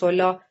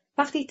 اورسولا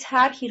وقتی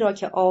طرحی را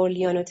که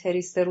آرلیان و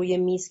تریسته روی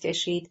میز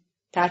کشید،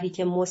 طرحی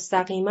که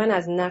مستقیما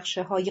از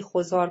نقشه‌های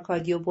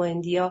خوزارکادی و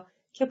بوئندیا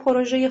که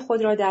پروژه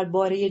خود را در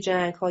باره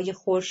جنگ‌های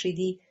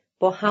خورشیدی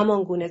با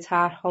همان گونه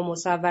طرح‌ها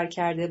مصور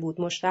کرده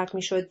بود مشتق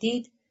می‌شد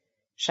دید،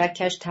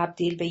 شکش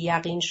تبدیل به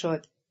یقین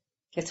شد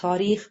که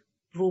تاریخ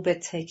رو به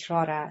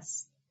تکرار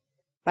است.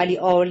 ولی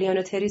آرلیان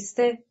و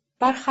تریسته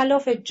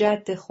برخلاف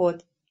جد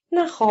خود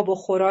نه خواب و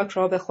خوراک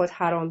را به خود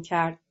حرام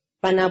کرد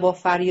و نه با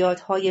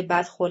فریادهای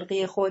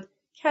بدخلقی خود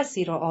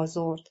کسی را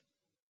آزرد.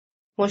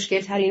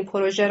 مشکل ترین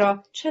پروژه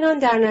را چنان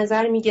در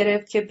نظر می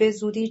گرفت که به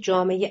زودی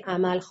جامه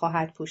عمل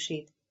خواهد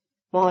پوشید.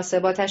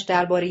 محاسباتش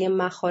درباره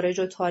مخارج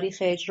و تاریخ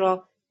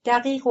اجرا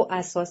دقیق و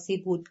اساسی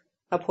بود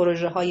و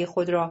پروژه های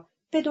خود را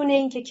بدون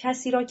اینکه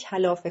کسی را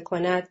کلافه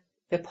کند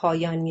به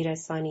پایان می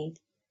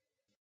رسانید.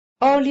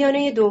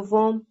 آرلیانه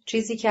دوم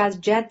چیزی که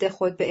از جد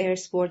خود به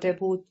ارث برده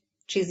بود،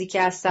 چیزی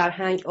که از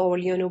سرهنگ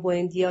آرلیانو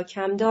بوئندیا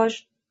کم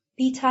داشت،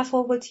 بی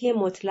تفاوتی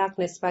مطلق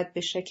نسبت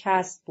به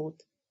شکست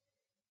بود.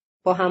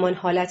 با همان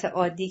حالت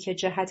عادی که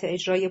جهت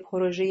اجرای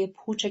پروژه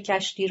پوچ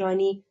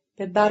کشتیرانی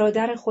به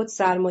برادر خود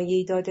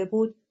سرمایه‌ای داده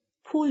بود،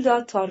 پول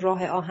داد تا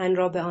راه آهن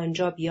را به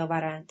آنجا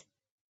بیاورند.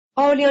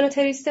 آرلیانو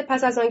تریسته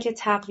پس از آنکه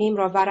تقویم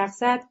را ورق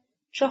زد،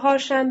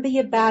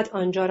 چهارشنبه بعد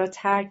آنجا را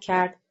ترک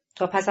کرد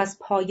تا پس از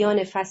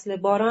پایان فصل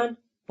باران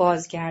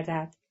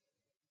بازگردد.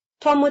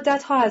 تا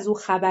مدتها از او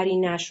خبری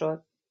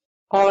نشد.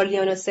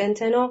 آرلیانو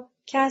سنتنو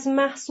که از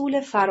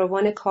محصول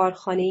فراوان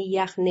کارخانه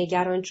یخ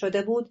نگران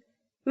شده بود،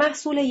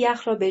 محصول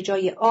یخ را به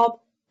جای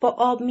آب با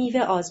آب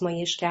میوه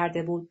آزمایش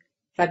کرده بود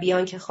و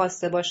بیان که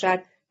خواسته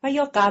باشد و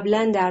یا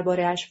قبلاً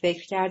درباره‌اش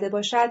فکر کرده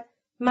باشد،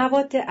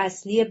 مواد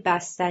اصلی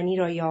بستنی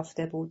را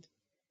یافته بود.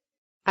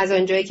 از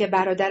آنجایی که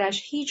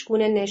برادرش هیچ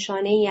گونه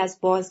نشانه‌ای از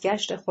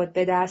بازگشت خود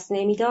به دست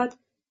نمی‌داد،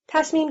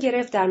 تصمیم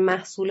گرفت در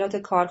محصولات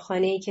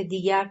کارخانه‌ای که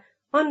دیگر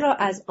آن را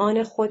از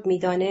آن خود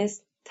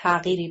می‌دانست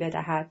تغییری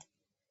بدهد.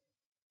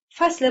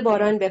 فصل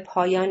باران به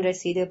پایان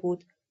رسیده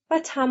بود و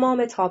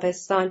تمام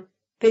تابستان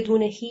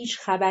بدون هیچ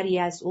خبری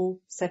از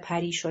او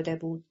سپری شده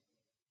بود.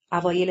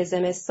 اوایل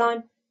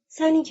زمستان،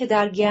 زنی که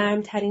در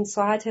گرمترین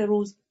ساعت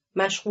روز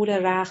مشغول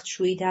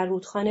رختشویی در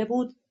رودخانه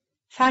بود،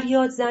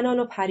 فریاد زنان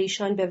و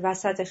پریشان به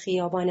وسط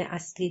خیابان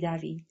اصلی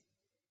دوید.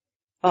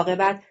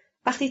 عاقبت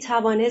وقتی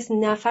توانست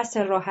نفس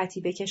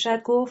راحتی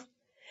بکشد گفت: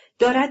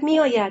 دارد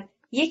میآید،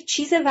 یک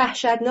چیز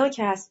وحشتناک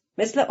است،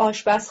 مثل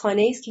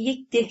آشپزخانه است که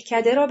یک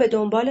دهکده را به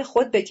دنبال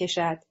خود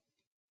بکشد.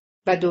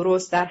 و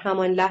درست در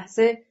همان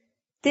لحظه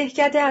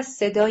دهکده از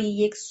صدای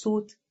یک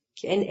سوت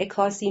که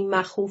انعکاسی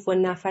مخوف و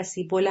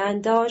نفسی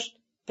بلند داشت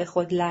به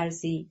خود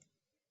لرزید.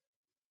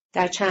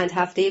 در چند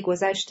هفته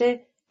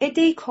گذشته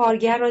عده‌ای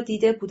کارگر را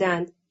دیده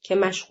بودند که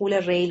مشغول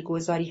ریل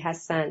گذاری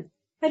هستند،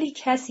 ولی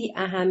کسی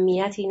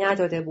اهمیتی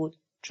نداده بود،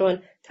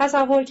 چون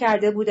تصور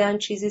کرده بودند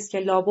چیزی است که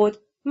لابد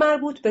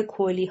مربوط به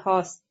کولی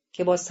هاست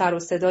که با سر و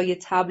صدای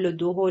طبل و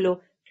دهل و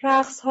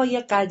رقص‌های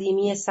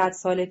قدیمی 100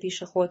 سال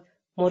پیش خود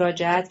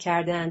مراجعت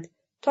کردند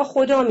تا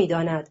خدا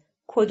می‌داند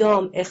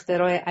کدام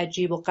اختراع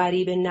عجیب و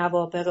غریب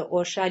نوابغ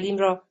اورشلیم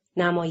را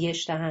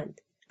نمایش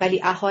دهند.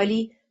 ولی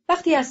اهالی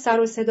وقتی از سر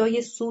و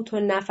صدای سوت و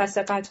نفس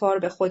قطار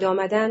به خود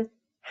آمدند،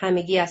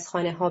 همگی از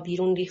خانه ها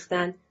بیرون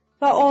ریختند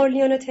و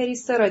آرلیانو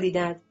تریسته را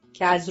دیدند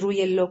که از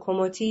روی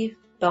لوکوموتیو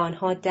به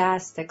آنها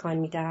دست تکان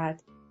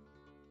می‌دهد.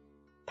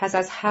 پس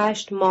از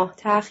 8 ماه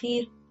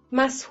تأخیر،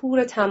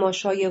 مسحور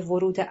تماشای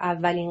ورود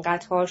اولین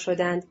قطار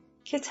شدند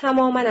که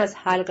تماماً از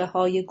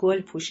حلقه‌های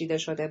گل پوشیده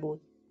شده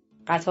بود.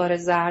 قطار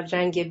زرد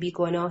رنگ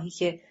بیگناهی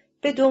که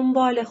به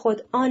دنبال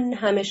خود آن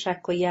همه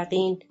شک و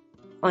یقین،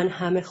 آن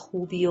همه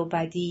خوبی و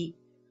بدی،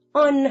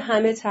 آن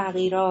همه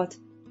تغییرات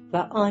و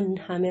آن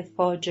همه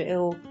فاجعه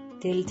و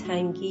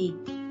دلتنگی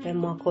به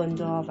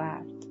ماکوندو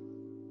آورد.